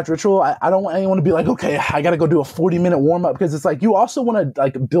pre-match ritual, I don't want anyone to be like, okay, I got to go do a 40-minute warm-up, because it's like you also want to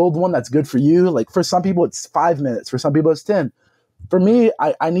like build one that's good for you. Like for some people, it's 5 minutes. For some people, it's 10. For me,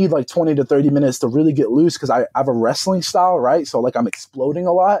 I need like 20 to 30 minutes to really get loose because I have a wrestling style, right? So like I'm exploding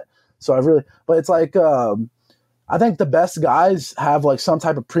a lot. So but it's like, I think the best guys have like some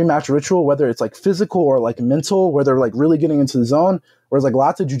type of pre-match ritual, whether it's like physical or like mental, where they're like really getting into the zone. Whereas like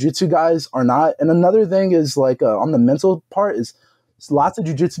lots of jiu-jitsu guys are not. And another thing is like on the mental part is lots of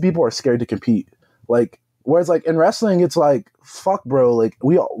jiu-jitsu people are scared to compete. Like, whereas like in wrestling, it's like, fuck bro, like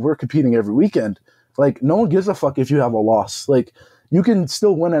we're competing every weekend. Like no one gives a fuck if you have a loss. Like you can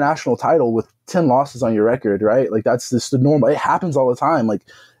still win a national title with 10 losses on your record, right? Like that's just the normal. It happens all the time. Like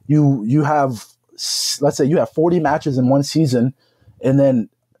you have, let's say you have 40 matches in one season, and then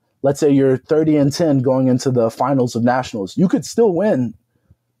let's say you're 30-10 going into the finals of nationals. You could still win,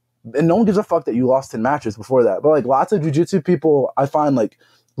 and no one gives a fuck that you lost 10 matches before that. But like lots of jiu-jitsu people, I find, like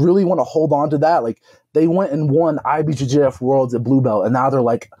really want to hold on to that. Like they went and won IBJJF Worlds at blue belt, and now they're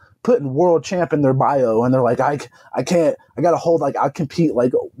like putting world champ in their bio, and they're like, I gotta hold, like I compete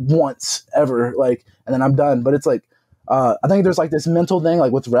like once ever, like, and then I'm done. But it's like, I think there's like this mental thing,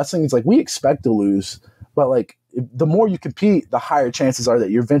 like with wrestling, it's like we expect to lose, but like the more you compete, the higher chances are that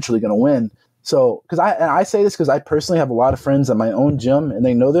you're eventually going to win. So, because I say this because I personally have a lot of friends at my own gym, and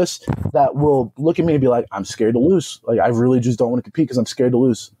they know this, that will look at me and be like, I'm scared to lose. Like, I really just don't want to compete because I'm scared to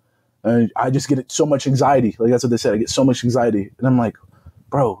lose. And I just get so much anxiety. Like, that's what they said. I get so much anxiety. And I'm like,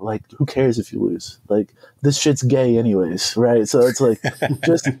 bro, like, who cares if you lose? Like, this shit's gay anyways, right? So it's like,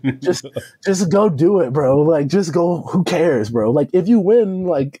 just go do it, bro. Like, just go, who cares, bro? Like, if you win,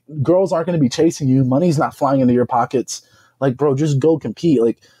 like, girls aren't going to be chasing you. Money's not flying into your pockets. Like, bro, just go compete.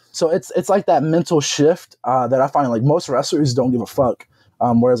 Like, so it's like that mental shift that I find, like, most wrestlers don't give a fuck.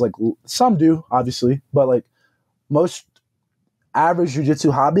 Whereas, like, some do, obviously. But, like, most average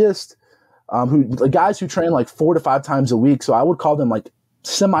jiu-jitsu hobbyists, the guys who train, like, 4 to 5 times a week, so I would call them, like,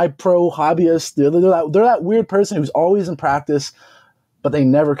 semi-pro hobbyists. They're that weird person who's always in practice, but they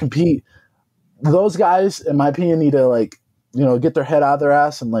never compete. Those guys, in my opinion, need to, like, you know, get their head out of their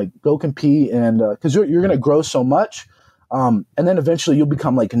ass and, like, go compete. And because you're going to grow so much, and then eventually you'll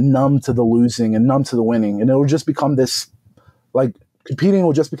become, like, numb to the losing and numb to the winning, and it will just become this, like, competing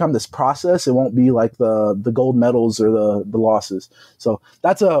will just become this process. It won't be like the gold medals or the losses. So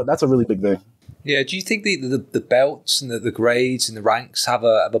that's a really big thing. Yeah, do you think the belts and the grades and the ranks have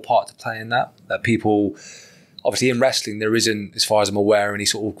a part to play in that? That people, obviously in wrestling, there isn't, as far as I'm aware, any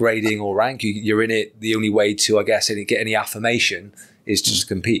sort of grading or rank. You're in it, the only way to, I guess, get any affirmation is to just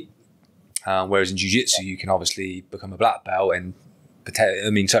compete. Whereas in jiu-jitsu, you can obviously become a black belt and,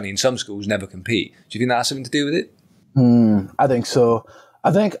 certainly in some schools, never compete. Do you think that has something to do with it? I think so.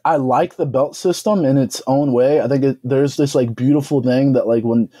 I think I like the belt system in its own way. I think there's this, like, beautiful thing that, like,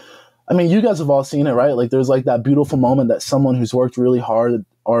 you guys have all seen it, right? Like, there's, like, that beautiful moment that someone who's worked really hard,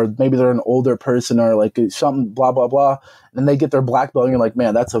 or maybe they're an older person, or, like, something, blah, blah, blah, and they get their black belt, and you're like,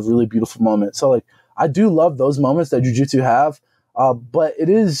 man, that's a really beautiful moment. So, like, I do love those moments that jiu-jitsu have, but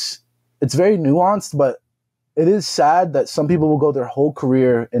it's very nuanced, but it is sad that some people will go their whole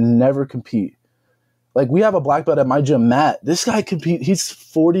career and never compete. Like, we have a black belt at my gym, Matt. This guy competes. He's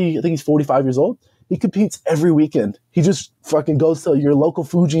 40, I think he's 45 years old. He competes every weekend. He just fucking goes to your local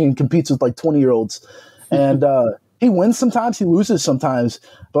Fuji and competes with, like, 20-year-olds. And he wins sometimes, he loses sometimes.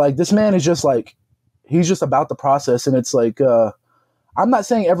 But, like, this man is just, like, he's just about the process. And it's like, I'm not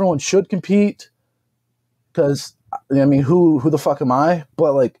saying everyone should compete because, I mean, who the fuck am I?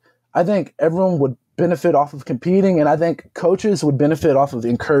 But, like, I think everyone would benefit off of competing, and I think coaches would benefit off of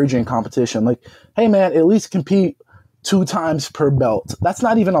encouraging competition. Like, hey man, at least compete 2 times per belt. That's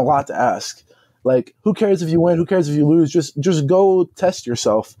not even a lot to ask. Like, who cares if you win? Who cares if you lose? Just go test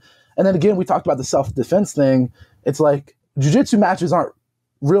yourself. And then again, we talked about the self-defense thing. It's like, jiu-jitsu matches aren't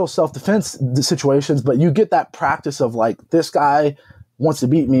real self-defense situations, but you get that practice of, like, this guy wants to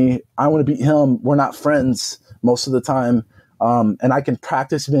beat me, I want to beat him, we're not friends most of the time. And I can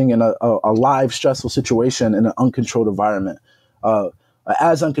practice being in a live, stressful situation in an uncontrolled environment,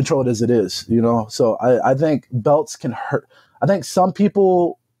 as uncontrolled as it is, you know? So I think belts can hurt. I think some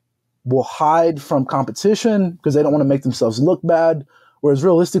people will hide from competition because they don't want to make themselves look bad, whereas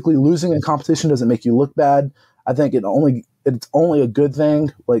realistically, losing in competition doesn't make you look bad. I think it's only a good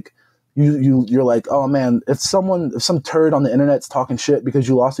thing. Like, you're like, oh man, if some turd on the internet's talking shit because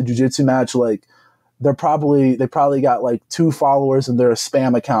you lost a jiu-jitsu match, like, they probably got, like, 2 followers and they're a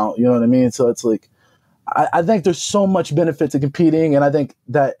spam account. You know what I mean? So it's like, I think there's so much benefit to competing. And I think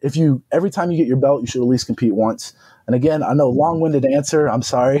that every time you get your belt, you should at least compete once. And again, I know, long-winded answer, I'm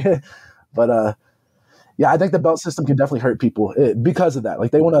sorry. But, yeah, I think the belt system can definitely hurt people because of that. Like,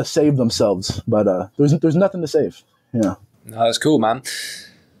 they want to save themselves, but there's nothing to save. Yeah. No, that's cool, man.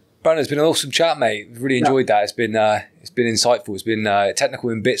 Brandon, it's been an awesome chat, mate. Really enjoyed that. It's been insightful. It's been technical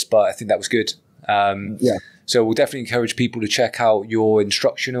in bits, but I think that was good. So we'll definitely encourage people to check out your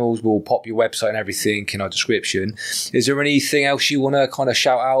instructionals. We'll pop your website and everything in our description. Is there anything else you want to kind of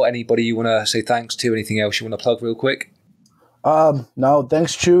shout out? Anybody you want to say thanks to? Anything else you want to plug real quick? No,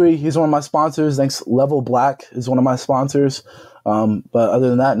 thanks Chewy. He's one of my sponsors. Thanks Level Black is one of my sponsors. But other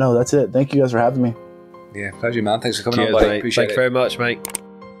than that, no, that's it. Thank you guys for having me. Yeah, pleasure, man. Thanks for coming Cheers, on, buddy. mate. Appreciate it. Thank you very much, mate.